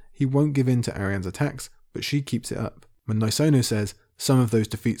misses. He won't give in to Arianne's attacks, but she keeps it up. When Lysono says, some of those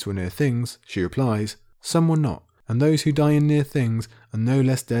defeats were near things, she replies, some were not. And those who die in near things are no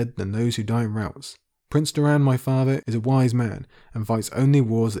less dead than those who die in routs. Prince Doran, my father, is a wise man, and fights only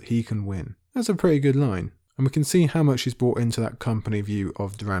wars that he can win. That's a pretty good line, and we can see how much she's brought into that company view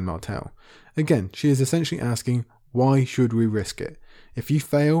of Doran Martell. Again, she is essentially asking, why should we risk it? If you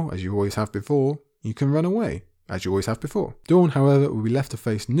fail, as you always have before, you can run away, as you always have before. Dawn, however, will be left to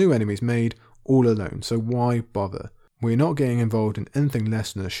face new enemies made all alone, so why bother? We're not getting involved in anything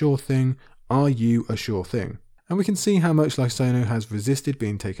less than a sure thing. Are you a sure thing? And we can see how much Lysono has resisted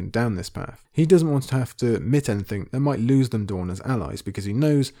being taken down this path. He doesn't want to have to admit anything that might lose them Dawn as allies, because he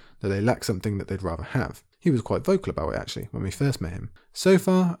knows that they lack something that they'd rather have. He was quite vocal about it actually, when we first met him. So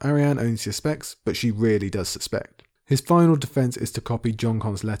far, Arianne only suspects, but she really does suspect. His final defence is to copy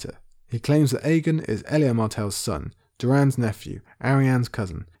Joncon's letter. He claims that Aegon is Elia Martell's son, Doran's nephew, Arianne's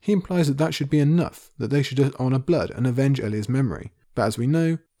cousin. He implies that that should be enough, that they should honour blood and avenge Elia's memory. But as we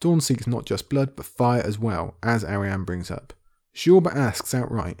know, Dawn seeks not just blood, but fire as well, as Arianne brings up. She all but asks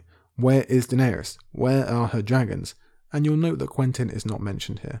outright, where is Daenerys? Where are her dragons? And you'll note that Quentyn is not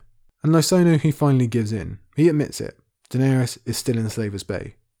mentioned here. And Lysono, he finally gives in. He admits it. Daenerys is still in Slaver's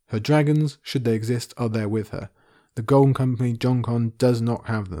Bay. Her dragons, should they exist, are there with her. The Golden Company, Joncon, does not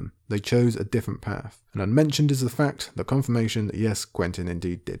have them. They chose a different path. And unmentioned is the fact, the confirmation that yes, Quentyn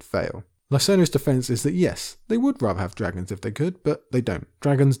indeed did fail. Lysono's defence is that yes, they would rather have dragons if they could, but they don't.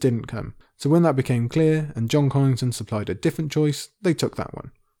 Dragons didn't come. So when that became clear, and Jon Connington supplied a different choice, they took that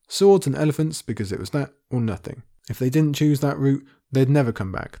one. Swords and elephants because it was that or nothing. If they didn't choose that route, they'd never come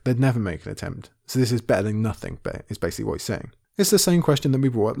back. They'd never make an attempt. So this is better than nothing, but it's basically what he's saying. It's the same question that we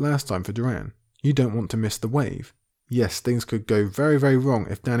brought up last time for Doran. You don't want to miss the wave. Yes, things could go very, very wrong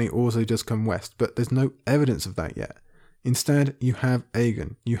if Dany also does come west, but there's no evidence of that yet. Instead, you have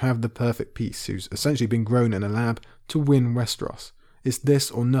Aegon. You have the perfect piece who's essentially been grown in a lab to win Westeros. It's this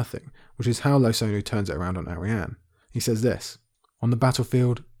or nothing, which is how Lysonu turns it around on Arianne. He says this: "On the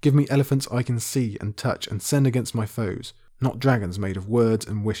battlefield, give me elephants I can see and touch and send against my foes, not dragons made of words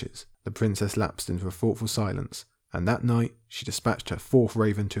and wishes." The princess lapsed into a thoughtful silence, and that night she dispatched her 4th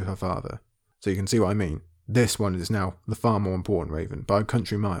raven to her father. So you can see what I mean. This one is now the far more important raven, by a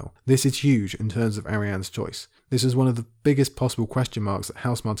country mile. This is huge in terms of Arianne's choice. This is one of the biggest possible question marks that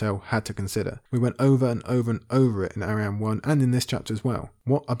House Martell had to consider. We went over and over and over it in Arianne 1 and in this chapter as well.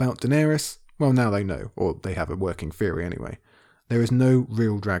 What about Daenerys? Well, now they know, or they have a working theory anyway. There is no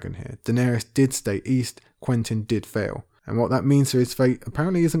real dragon here. Daenerys did stay east, Quentyn did fail. And what that means for his fate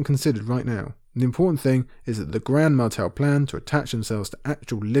apparently isn't considered right now. The important thing is that the Grand Martell plan to attach themselves to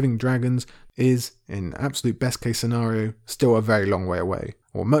actual living dragons is, in absolute best case scenario, still a very long way away.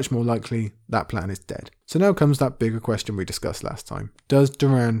 Or much more likely, that plan is dead. So now comes that bigger question we discussed last time. Does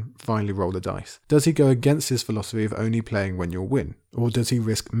Doran finally roll the dice? Does he go against his philosophy of only playing when you'll win? Or does he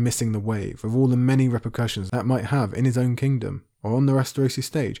risk missing the wave of all the many repercussions that might have in his own kingdom? Or on the Westerosi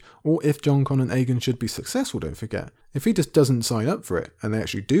stage? Or if Jon Con and Aegon should be successful, don't forget. If he just doesn't sign up for it, and they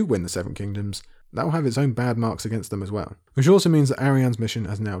actually do win the Seven Kingdoms, that will have its own bad marks against them as well. Which also means that Arianne's mission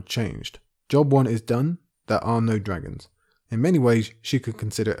has now changed. Job 1 is done, there are no dragons. In many ways, she could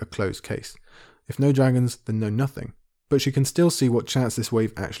consider it a closed case. If no dragons, then no nothing. But she can still see what chance this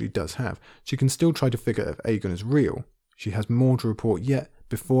wave actually does have. She can still try to figure if Aegon is real. She has more to report yet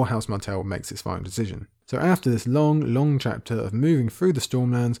before House Martell makes its final decision. So after this long chapter of moving through the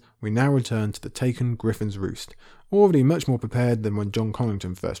Stormlands, we now return to the taken Griffin's Roost, already much more prepared than when Jon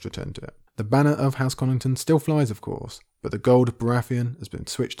Connington first returned to it. The banner of House Connington still flies, of course, but the gold of Baratheon has been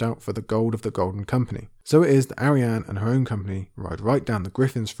switched out for the gold of the Golden Company. So it is that Arianne and her own company ride right down the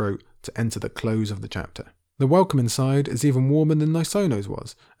Griffin's throat to enter the close of the chapter. The welcome inside is even warmer than Lysono's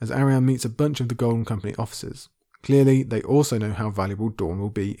was, as Arianne meets a bunch of the Golden Company officers. Clearly, they also know how valuable Dorne will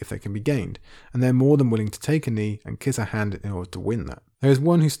be if they can be gained, and they're more than willing to take a knee and kiss a hand in order to win that. There is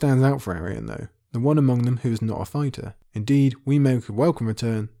one who stands out for Arianne though, the one among them who is not a fighter. Indeed, we make a welcome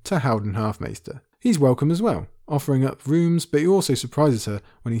return to Howden Halfmaester. He's welcome as well, offering up rooms, but he also surprises her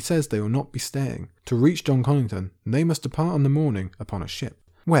when he says they will not be staying. To reach Jon Connington, they must depart on the morning upon a ship.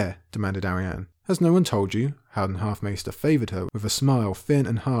 Where? Demanded Arianne. Has no one told you? Howden Halfmaester favoured her with a smile thin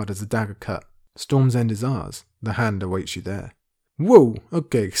and hard as a dagger cut. Storm's End is ours. The hand awaits you there. Whoa,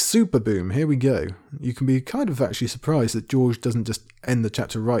 okay, super boom, here we go. You can be kind of actually surprised that George doesn't just end the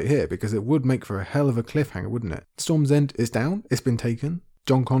chapter right here, because it would make for a hell of a cliffhanger, wouldn't it? Storm's End is down, it's been taken,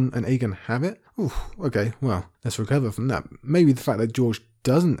 Jon Con and Aegon have it? Oof, okay, well, let's recover from that. Maybe the fact that George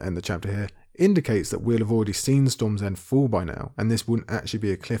doesn't end the chapter here indicates that we'll have already seen Storm's End fall by now, and this wouldn't actually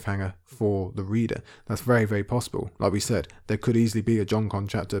be a cliffhanger for the reader. That's very, very possible. Like we said, there could easily be a Jon Con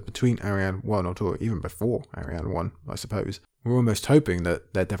chapter between Arianne 1 or 2, or even before Arianne 1, I suppose. We're almost hoping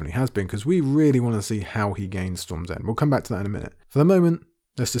that there definitely has been, because we really want to see how he gains Storm's End. We'll come back to that in a minute. For the moment,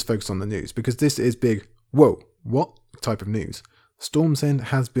 let's just focus on the news, because this is big, whoa, what type of news? Storm's End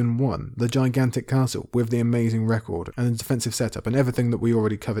has been won, the gigantic castle with the amazing record and the defensive setup and everything that we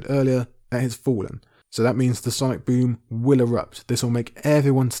already covered earlier, that has fallen. So that means the sonic boom will erupt. This will make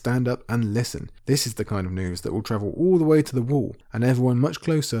everyone stand up and listen. This is the kind of news that will travel all the way to the wall, and everyone much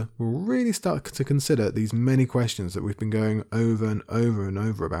closer will really start to consider these many questions that we've been going over and over and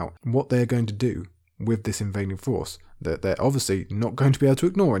over about, what they're going to do with this invading force that they're obviously not going to be able to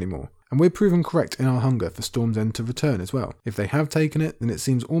ignore anymore. And we're proven correct in our hunger for Storm's End to return as well. If they have taken it, then it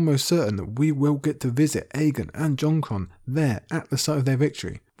seems almost certain that we will get to visit Aegon and Jon Con there at the site of their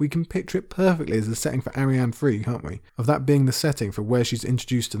victory. We can picture it perfectly as the setting for Arianne 3, can't we? Of that being the setting for where she's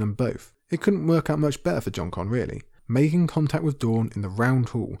introduced to them both. It couldn't work out much better for Jon Con, really. Making contact with Dorne in the Round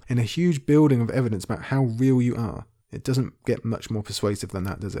Hall, in a huge building of evidence about how real you are. It doesn't get much more persuasive than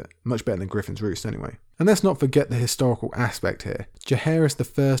that, does it? Much better than Griffin's Roost, anyway. And let's not forget the historical aspect here. Jaehaerys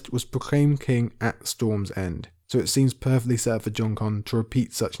I was proclaimed king at Storm's End, so it seems perfectly set up for Jon Con to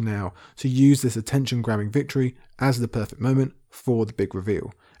repeat such now, to use this attention-grabbing victory as the perfect moment for the big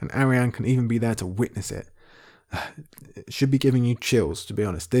reveal. And Arianne can even be there to witness it. It should be giving you chills, to be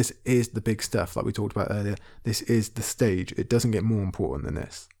honest. This is the big stuff, like we talked about earlier. This is the stage. It doesn't get more important than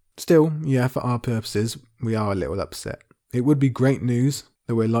this. Still, yeah, for our purposes, we are a little upset. It would be great news,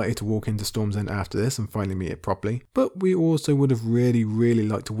 that we're likely to walk into Storm's End after this and finally meet it properly, but we also would have really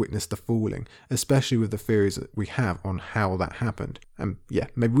liked to witness the falling, especially with the theories that we have on how that happened. And yeah,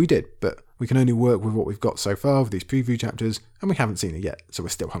 maybe we did, but we can only work with what we've got so far with these preview chapters, and we haven't seen it yet, so we're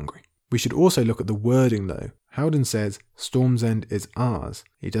still hungry. We should also look at the wording though. Howden says, Storm's End is ours.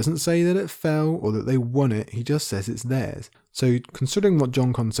 He doesn't say that it fell or that they won it, he just says it's theirs. So considering what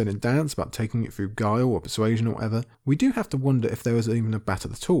Jon Con said in Dance about taking it through guile or persuasion or whatever, we do have to wonder if there was even a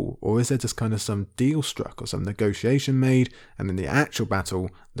battle at all, or is there just kind of some deal struck or some negotiation made, and then the actual battle,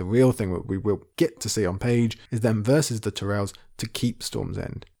 the real thing that we will get to see on page, is them versus the Tyrells to keep Storm's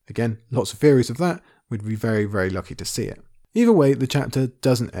End. Again, lots of theories of that, we'd be very lucky to see it. Either way, the chapter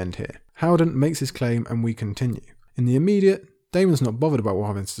doesn't end here. Howden makes his claim and we continue. In the immediate, Daemon's not bothered about what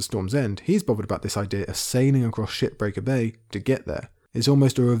happens to Storm's End, he's bothered about this idea of sailing across Shipbreaker Bay to get there. It's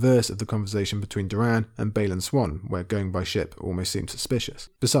almost a reverse of the conversation between Doran and Balon Swan, where going by ship almost seems suspicious.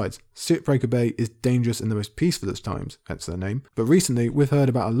 Besides, Shipbreaker Bay is dangerous in the most peaceful of times, hence the name, but recently we've heard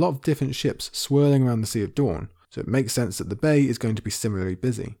about a lot of different ships swirling around the Sea of Dawn, so it makes sense that the bay is going to be similarly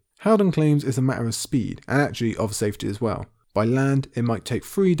busy. Howden claims it's a matter of speed, and actually of safety as well. By land, it might take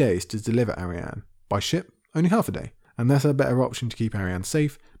 3 days to deliver Arianne. By ship, only half a day. And that's a better option to keep Arianne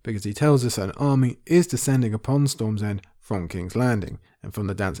safe, because he tells us an army is descending upon Storm's End from King's Landing, and from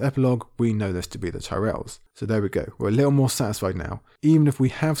the Dance epilogue, we know this to be the Tyrells. So there we go, we're a little more satisfied now. Even if we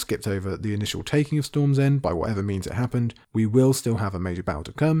have skipped over the initial taking of Storm's End by whatever means it happened, we will still have a major battle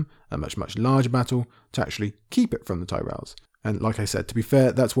to come, a much larger battle, to actually keep it from the Tyrells. And like I said, to be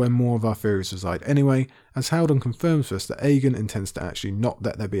fair, that's where more of our theories reside anyway, as Howden confirms for us that Aegon intends to actually not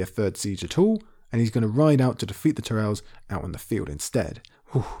let there be a third siege at all, and he's going to ride out to defeat the Tyrells out on the field instead.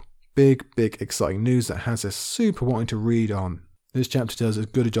 Whew, big exciting news that has us super wanting to read on. This chapter does as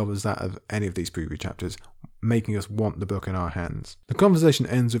good a job as that of any of these preview chapters, making us want the book in our hands. The conversation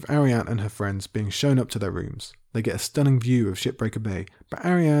ends with Arianne and her friends being shown up to their rooms. They get a stunning view of Shipbreaker Bay, but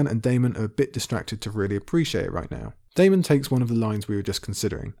Arianne and Daemon are a bit distracted to really appreciate it right now. Daemon takes one of the lines we were just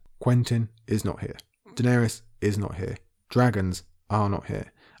considering. Quentyn is not here. Daenerys is not here. Dragons are not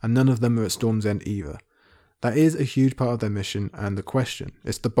here. And none of them are at Storm's End either. That is a huge part of their mission and the question.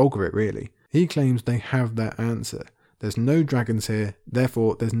 It's the bulk of it really. He claims they have their answer. There's no dragons here,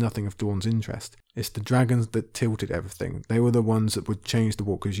 therefore there's nothing of Dorne's interest. It's the dragons that tilted everything. They were the ones that would change the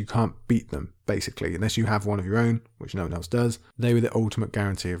war because you can't beat them, basically, unless you have one of your own, which no one else does. They were the ultimate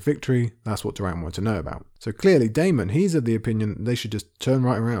guarantee of victory. That's what Doran wanted to know about. So clearly Daemon, he's of the opinion they should just turn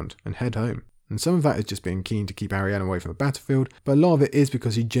right around and head home. And some of that is just being keen to keep Arianne away from the battlefield, but a lot of it is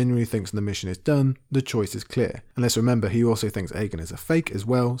because he genuinely thinks the mission is done, the choice is clear. And let's remember, he also thinks Aegon is a fake as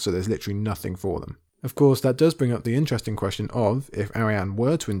well, so there's literally nothing for them. Of course, that does bring up the interesting question of, if Arianne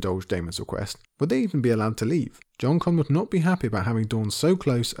were to indulge Daemon's request, would they even be allowed to leave? Jon Con would not be happy about having Dorne so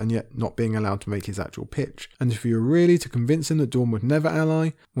close and yet not being allowed to make his actual pitch. And if you were really to convince him that Dorne would never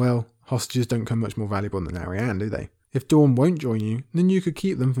ally, well, hostages don't come much more valuable than Arianne, do they? If Dorne won't join you, then you could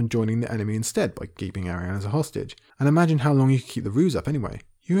keep them from joining the enemy instead by keeping Arianne as a hostage. And imagine how long you could keep the ruse up anyway.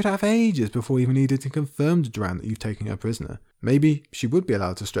 You would have ages before you even needed to confirm to Doran that you've taken her prisoner. Maybe she would be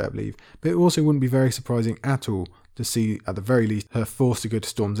allowed to straight up leave, but it also wouldn't be very surprising at all to see, at the very least, her forced to go to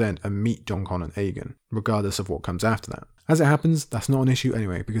Storm's End and meet Jon Con and Aegon, regardless of what comes after that. As it happens, that's not an issue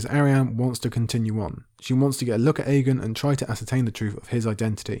anyway, because Arianne wants to continue on. She wants to get a look at Aegon and try to ascertain the truth of his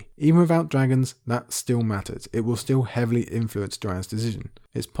identity. Even without dragons, that still matters. It will still heavily influence Doran's decision.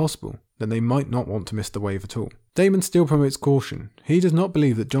 It's possible that they might not want to miss the wave at all. Daemon still promotes caution. He does not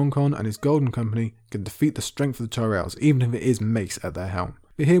believe that Jon Con and his Golden Company can defeat the strength of the Tyrells, even if it is Mace at their helm.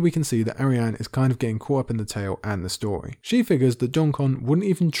 But here we can see that Arianne is kind of getting caught up in the tale and the story. She figures that Jon Con wouldn't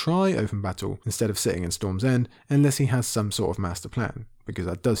even try open battle instead of sitting in Storm's End unless he has some sort of master plan, because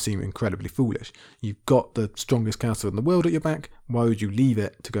that does seem incredibly foolish. You've got the strongest castle in the world at your back, why would you leave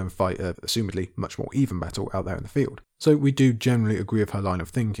it to go and fight a assumedly much more even battle out there in the field? So we do generally agree with her line of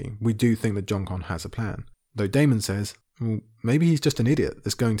thinking. We do think that Jon Con has a plan. Though Daemon says, well, maybe he's just an idiot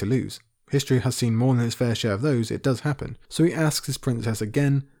that's going to lose. History has seen more than its fair share of those, it does happen. So he asks his princess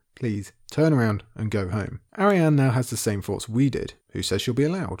again, please, turn around and go home. Arianne now has the same thoughts we did. Who says she'll be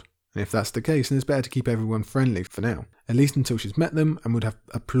allowed? And if that's the case, then it's better to keep everyone friendly for now. At least until she's met them and would have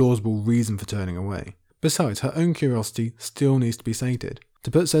a plausible reason for turning away. Besides, her own curiosity still needs to be sated.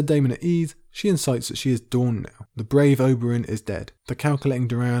 To put Sir Daemon at ease, she incites that she is Dorne now. The brave Oberyn is dead. The calculating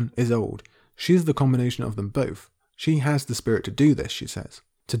Doran is old. She is the combination of them both. She has the spirit to do this, she says.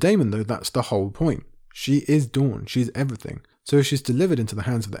 To Daemon, though, that's the whole point. She is Dorne, she's everything. So if she's delivered into the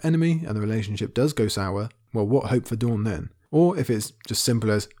hands of the enemy and the relationship does go sour, well, what hope for Dorne then? Or if it's just simple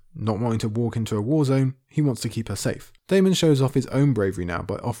as, not wanting to walk into a war zone, he wants to keep her safe. Daemon shows off his own bravery now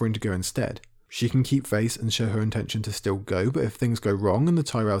by offering to go instead. She can keep face and show her intention to still go, but if things go wrong and the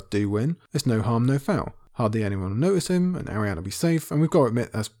Tyrells do win, it's no harm, no foul. Hardly anyone will notice him, and Arianne will be safe, and we've got to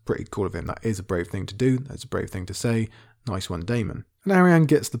admit that's pretty cool of him. That is a brave thing to do, that's a brave thing to say. Nice one, Daemon. And Arianne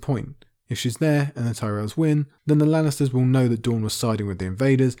gets the point. If she's there and the Tyrells win, then the Lannisters will know that Dorne was siding with the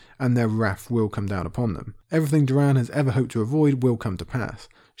invaders, and their wrath will come down upon them. Everything Doran has ever hoped to avoid will come to pass.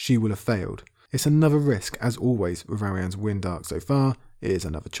 She will have failed. It's another risk, as always, with Arianne's win arc so far. It is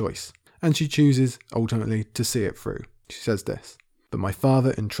another choice. And she chooses, ultimately, to see it through. She says this: "But my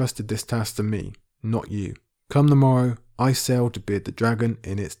father entrusted this task to me, not you. Come the morrow, I sail to beard the dragon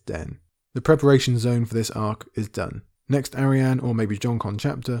in its den." The preparation zone for this arc is done. Next Arianne, or maybe Jon-Con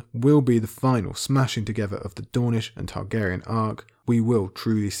chapter, will be the final smashing together of the Dornish and Targaryen arc. We will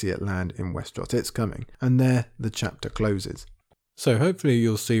truly see it land in Westeros. It's coming. And there, the chapter closes. So hopefully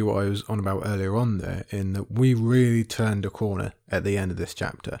you'll see what I was on about earlier on there, in that we really turned a corner at the end of this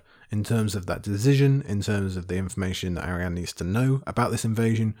chapter. In terms of that decision, in terms of the information that Arianne needs to know about this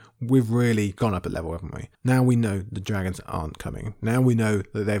invasion, we've really gone up a level, haven't we? Now we know the dragons aren't coming. Now we know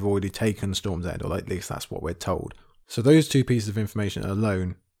that they've already taken Storm's End, or at least that's what we're told. So those two pieces of information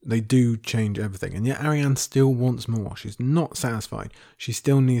alone, they do change everything. And yet Arianne still wants more. She's not satisfied. She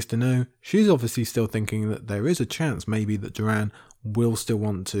still needs to know. She's obviously still thinking that there is a chance maybe that Doran will still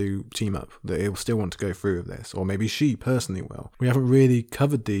want to team up, that he'll still want to go through with this, or maybe she personally will. We haven't really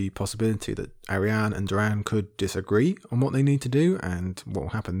covered the possibility that Arianne and Doran could disagree on what they need to do, and what will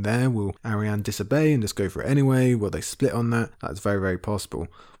happen there. Will Arianne disobey and just go for it anyway? Will they split on that? That's very, very possible.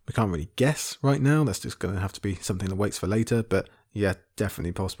 We can't really guess right now. That's just going to have to be something that waits for later, but yeah,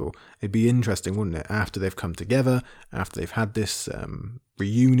 definitely possible. It'd be interesting, wouldn't it? After they've come together, after they've had this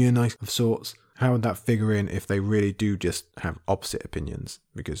reunion of sorts, how would that figure in if they really do just have opposite opinions?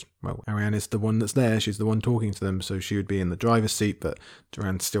 Because, well, Arianne is the one that's there, she's the one talking to them, so she would be in the driver's seat, but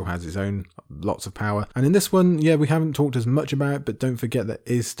Doran still has his own lots of power. And in this one, yeah, we haven't talked as much about it, but don't forget there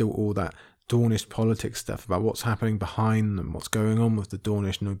is still all that Dornish politics stuff about what's happening behind them, what's going on with the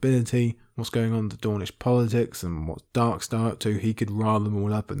Dornish nobility, what's going on with the Dornish politics, and what's Darkstar up to. He could rile them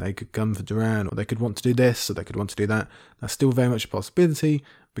all up and they could come for Doran, or they could want to do this, or they could want to do that. That's still very much a possibility.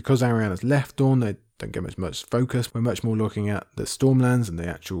 Because Arianne has left Dorne, they don't get as much focus. We're much more looking at the Stormlands and the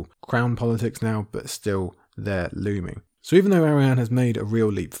actual crown politics now, but still they're looming. So even though Arianne has made a real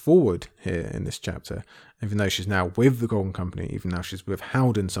leap forward here in this chapter, even though she's now with the Golden Company, even though she's with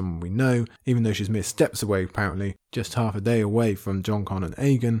Haldon, someone we know, even though she's mere steps away apparently, just half a day away from Jon-Con and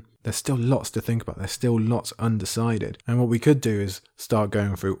Aegon, there's still lots to think about. There's still lots undecided. And what we could do is start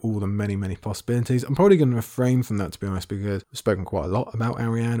going through all the many, many possibilities. I'm probably going to refrain from that, to be honest, because we've spoken quite a lot about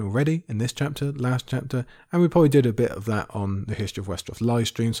Arianne already in this chapter, last chapter, and we probably did a bit of that on the History of Westeros live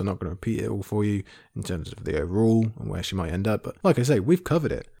stream, so I'm not going to repeat it all for you in terms of the overall and where she might end up. But like I say, we've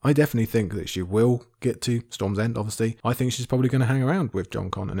covered it. I definitely think that she will get to Storm's End, obviously. I think she's probably going to hang around with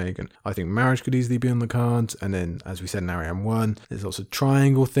Jon-Con and Aegon. I think marriage could easily be on the cards, and then, as we said in Arianne 1, there's lots of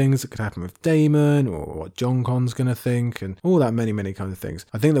triangle things that could happen with Daemon, or what Jon-Con's going to think, and all that many, many kinds of things.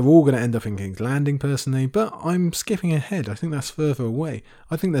 I think they're all going to end up in King's Landing, personally, but I'm skipping ahead. I think that's further away.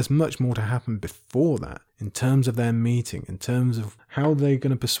 I think there's much more to happen before that, in terms of their meeting, in terms of how they're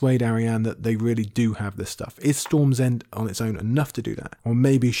going to persuade Arianne that they really do have this stuff. Is Storm's End on its own enough to do that? Or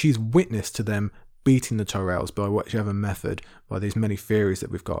maybe she's witness to them beating the Tyrells by whichever method, by these many theories that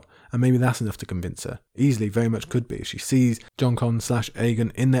we've got, and maybe that's enough to convince her. Easily, very much could be. If she sees Jon-Con /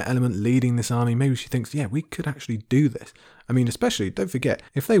 Aegon in their element leading this army, maybe she thinks, yeah, we could actually do this. I mean, especially, don't forget,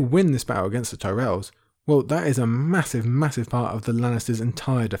 if they win this battle against the Tyrells, well, that is a massive, massive part of the Lannisters'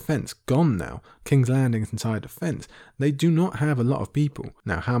 entire defence gone now. King's Landing's entire defence. They do not have a lot of people.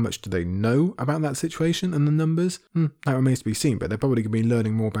 Now, how much do they know about that situation and the numbers? That remains to be seen, but they're probably going to be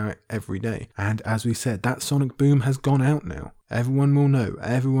learning more about it every day. And as we said, that sonic boom has gone out now. Everyone will know.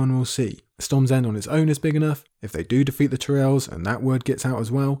 Everyone will see. Storm's End on its own is big enough. If they do defeat the Tyrells and that word gets out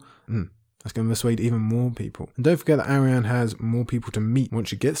as well, that's going to persuade even more people. And don't forget that Arianne has more people to meet once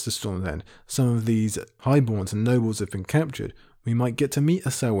she gets to Storm's End. Some of these highborns and nobles have been captured. We might get to meet a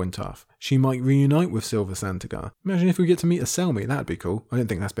Selwyn Tuff. She might reunite with Silver Santagar. Imagine if we get to meet a Selmy, that'd be cool. I don't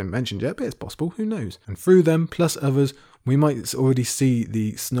think that's been mentioned yet, but it's possible, who knows. And through them, plus others, we might already see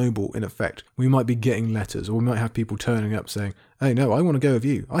the snowball in effect. We might be getting letters, or we might have people turning up saying, hey, no, I want to go with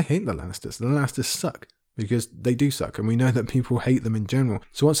you. I hate the Lannisters. The Lannisters suck. Because they do suck, and we know that people hate them in general.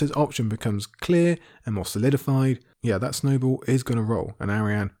 So once this option becomes clear and more solidified, yeah, that snowball is going to roll, and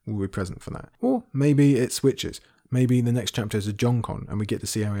Arianne will be present for that. Or maybe it switches. Maybe the next chapter is a JonCon and we get to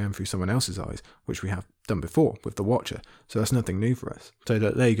see Arianne through someone else's eyes, which we have done before with The Watcher. So that's nothing new for us. So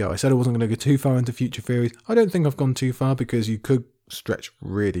there you go. I said I wasn't going to go too far into future theories. I don't think I've gone too far because you could stretch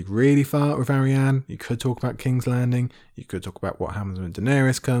really, really far with Arianne. You could talk about King's Landing. You could talk about what happens when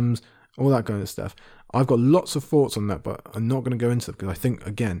Daenerys comes, all that kind of stuff. I've got lots of thoughts on that, but I'm not going to go into them because I think,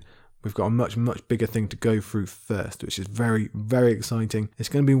 again, we've got a much, much bigger thing to go through first, which is very, very exciting. It's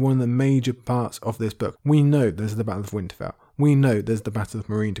going to be one of the major parts of this book. We know there's the Battle of Winterfell. We know there's the Battle of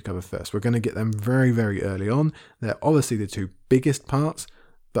Meereen to cover first. We're going to get them very, very early on. They're obviously the two biggest parts,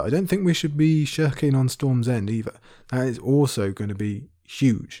 but I don't think we should be shirking on Storm's End either. That is also going to be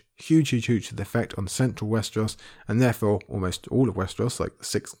huge to the effect on central Westeros, and therefore almost all of Westeros, like the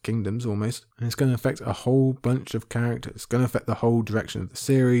Six Kingdoms almost. And it's going to affect a whole bunch of characters. It's going to affect the whole direction of the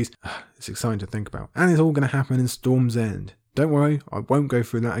series. It's exciting to think about. And it's all going to happen in Storm's End. Don't worry, I won't go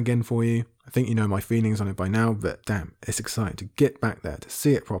through that again for you. I think you know my feelings on it by now, but damn, it's exciting to get back there, to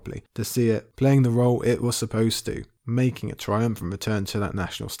see it properly, to see it playing the role it was supposed to, making a triumphant return to that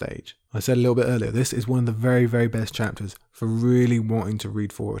national stage. I said a little bit earlier, this is one of the very, very best chapters for really wanting to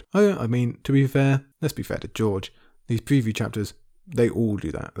read forward. I mean, to be fair, let's be fair to George, these preview chapters, they all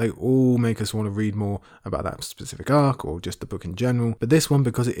do that. They all make us want to read more about that specific arc or just the book in general. But this one,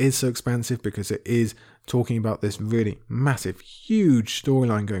 because it is so expansive, because it is talking about this really massive, huge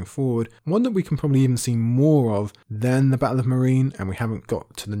storyline going forward, one that we can probably even see more of than the Battle of Meereen, and we haven't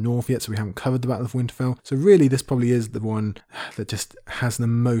got to the north yet, so we haven't covered the Battle of Winterfell. So really, this probably is the one that just has the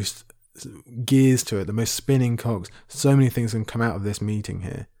most gears to it, the most spinning cogs. So many things can come out of this meeting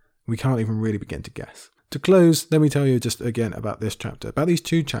here. We can't even really begin to guess. To close, let me tell you just again about this chapter, about these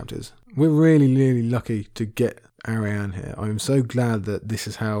two chapters. We're really, really lucky to get Arianne here. I'm so glad that this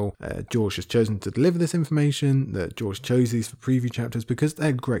is how George has chosen to deliver this information, that George chose these for preview chapters, because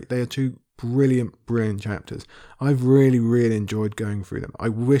they're great. They are two brilliant, brilliant chapters. I've really, really enjoyed going through them. I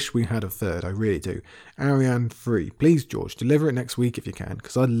wish we had a third, I really do. Arianne 3. Please, George, deliver it next week if you can,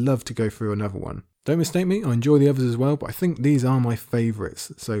 because I'd love to go through another one. Don't mistake me, I enjoy the others as well, but I think these are my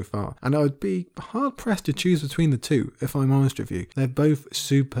favourites so far. And I would be hard pressed to choose between the two, if I'm honest with you. They're both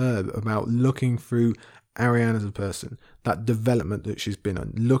superb about looking through Arianne as a person, that development that she's been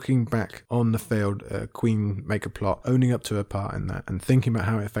on, looking back on the failed Queenmaker plot, owning up to her part in that, and thinking about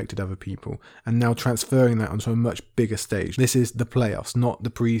how it affected other people, and now transferring that onto a much bigger stage. This is the playoffs, not the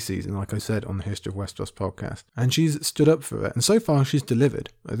pre-season, like I said on the History of Westeros podcast. And she's stood up for it, and so far she's delivered.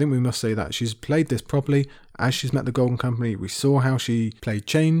 I think we must say that. She's played this properly. As she's met the Golden Company, we saw how she played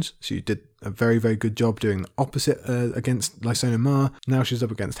Chains. She did a very, very good job doing the opposite against Lysona Mar. Now she's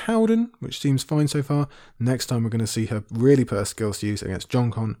up against Howden, which seems fine so far. Next time we're going to see her really put her skills to use against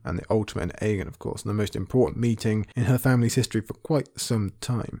JonCon and the Ultimate and Aegon, of course, the most important meeting in her family's history for quite some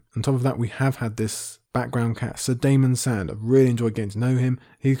time. On top of that, we have had this background cast, Sir Daemon Sand. I've really enjoyed getting to know him.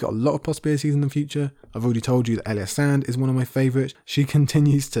 He's got a lot of possibilities in the future. I've already told you that Elia Sand is one of my favourites. She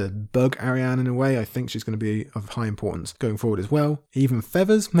continues to bug Arianne in a way. I think she's going to be of high importance going forward as well. Even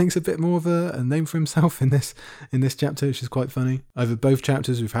Feathers makes a bit more of a name for himself in this chapter, which is quite funny. Over both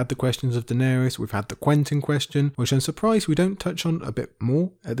chapters, we've had the questions of Daenerys, we've had the Quentyn question, which I'm surprised we don't touch on a bit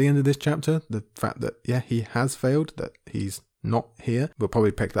more at the end of this chapter. The fact that, yeah, he has failed, that he's not here. We'll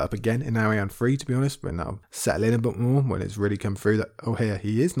probably pick that up again in Arianne 3, to be honest, when that'll settle in a bit more, when it's really come through that, oh, here,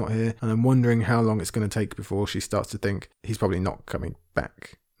 he is not here. And I'm wondering how long it's going to take before she starts to think he's probably not coming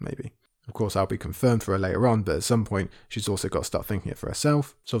back, maybe. Of course, I'll be confirmed for her later on, but at some point, she's also got to start thinking it for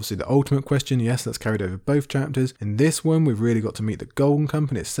herself. So obviously the ultimate question, yes, that's carried over both chapters. In this one, we've really got to meet the Golden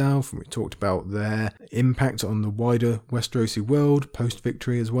Company itself, and we talked about their impact on the wider Westerosi world,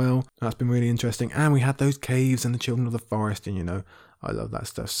 post-victory as well. That's been really interesting. And we had those caves and the Children of the Forest, and you know, I love that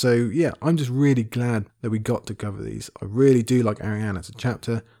stuff. So yeah, I'm just really glad that we got to cover these. I really do like Arianne as a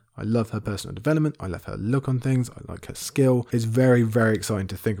chapter. I love her personal development. I love her look on things. I like her skill. It's very, very exciting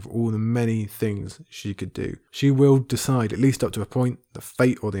to think of all the many things she could do. She will decide, at least up to a point, the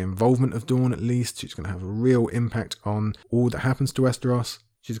fate or the involvement of Dorne at least. She's going to have a real impact on all that happens to Westeros.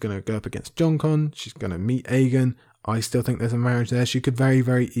 She's going to go up against JonCon. She's going to meet Aegon. I still think there's a marriage there. She could very,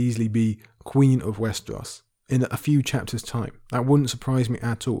 very easily be Queen of Westeros in a few chapters' time. That wouldn't surprise me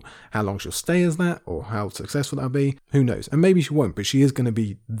at all. How long she'll stay as that, or how successful that'll be, who knows. And maybe she won't, but she is going to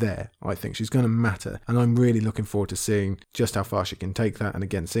be there, I think. She's going to matter. And I'm really looking forward to seeing just how far she can take that, and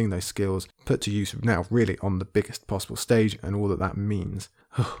again, seeing those skills put to use now, really on the biggest possible stage, and all that that means.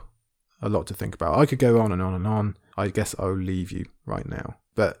 A lot to think about. I could go on and on and on. I guess I'll leave you right now.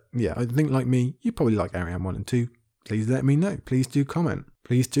 But yeah, I think like me, you probably like Arianne 1 and 2. Please let me know. Please do comment.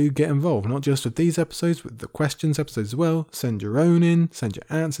 please do get involved, not just with these episodes, but the questions episodes as well. Send your own in, send your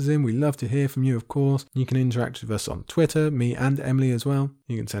answers in. We love to hear from you, of course. You can interact with us on Twitter, me and Emily as well.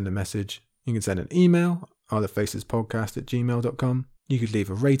 You can send a message. You can send an email, otherfacespodcast@gmail.com. You could leave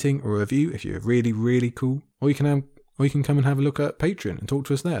a rating or a review if you're really, really cool. Or you can come and have a look at Patreon and talk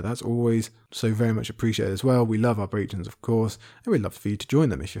to us there. That's always so very much appreciated as well. We love our patrons, of course, and we'd love for you to join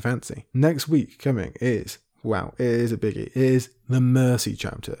them if you fancy. Next week coming is, wow, it is a biggie. It is the Mercy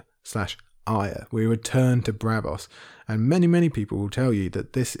chapter / Aya. We return to Braavos, and many people will tell you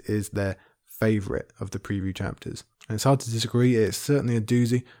that this is their favourite of the preview chapters. And it's hard to disagree, it's certainly a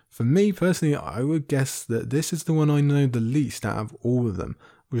doozy. For me personally, I would guess that this is the one I know the least out of all of them,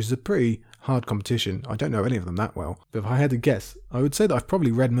 which is a pretty hard competition. I don't know any of them that well, but if I had to guess, I would say that I've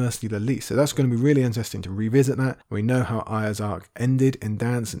probably read Mercy the least, so that's going to be really interesting to revisit that. We know how Aya's arc ended in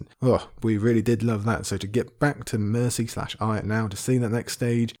Dance, and we really did love that, so to get back to Mercy / Aya now, to see that next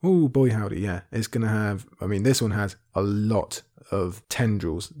stage, oh boy howdy, yeah, it's going to have, this one has a lot of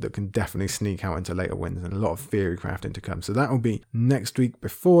tendrils that can definitely sneak out into later wins, and a lot of theory crafting to come. So that will be next week.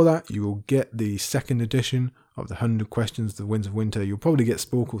 Before that, you will get the second edition of the 100 Questions of the Winds of Winter. You'll probably get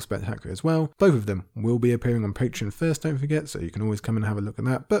Sporkle Spectacular as well. Both of them will be appearing on Patreon first, don't forget, so you can always come and have a look at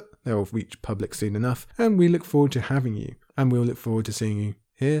that, but they'll reach public soon enough, and we look forward to having you, and we'll look forward to seeing you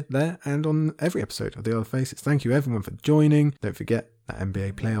here, there, and on every episode of The Other Faces. Thank you everyone for joining. Don't forget, that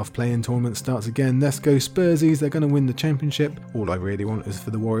NBA playoff play-in tournament starts again. Let's go Spursies, they're going to win the championship. All I really want is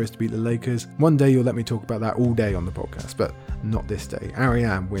for the Warriors to beat the Lakers. One day you'll let me talk about that all day on the podcast, but not this day.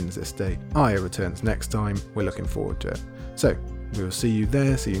 Ariane wins this day. Aya returns next time. We're looking forward to it. So, we will see you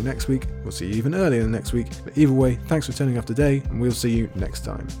there, see you next week. We'll see you even earlier than next week. But either way, thanks for turning up today, and we'll see you next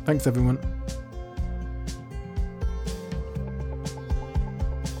time. Thanks everyone.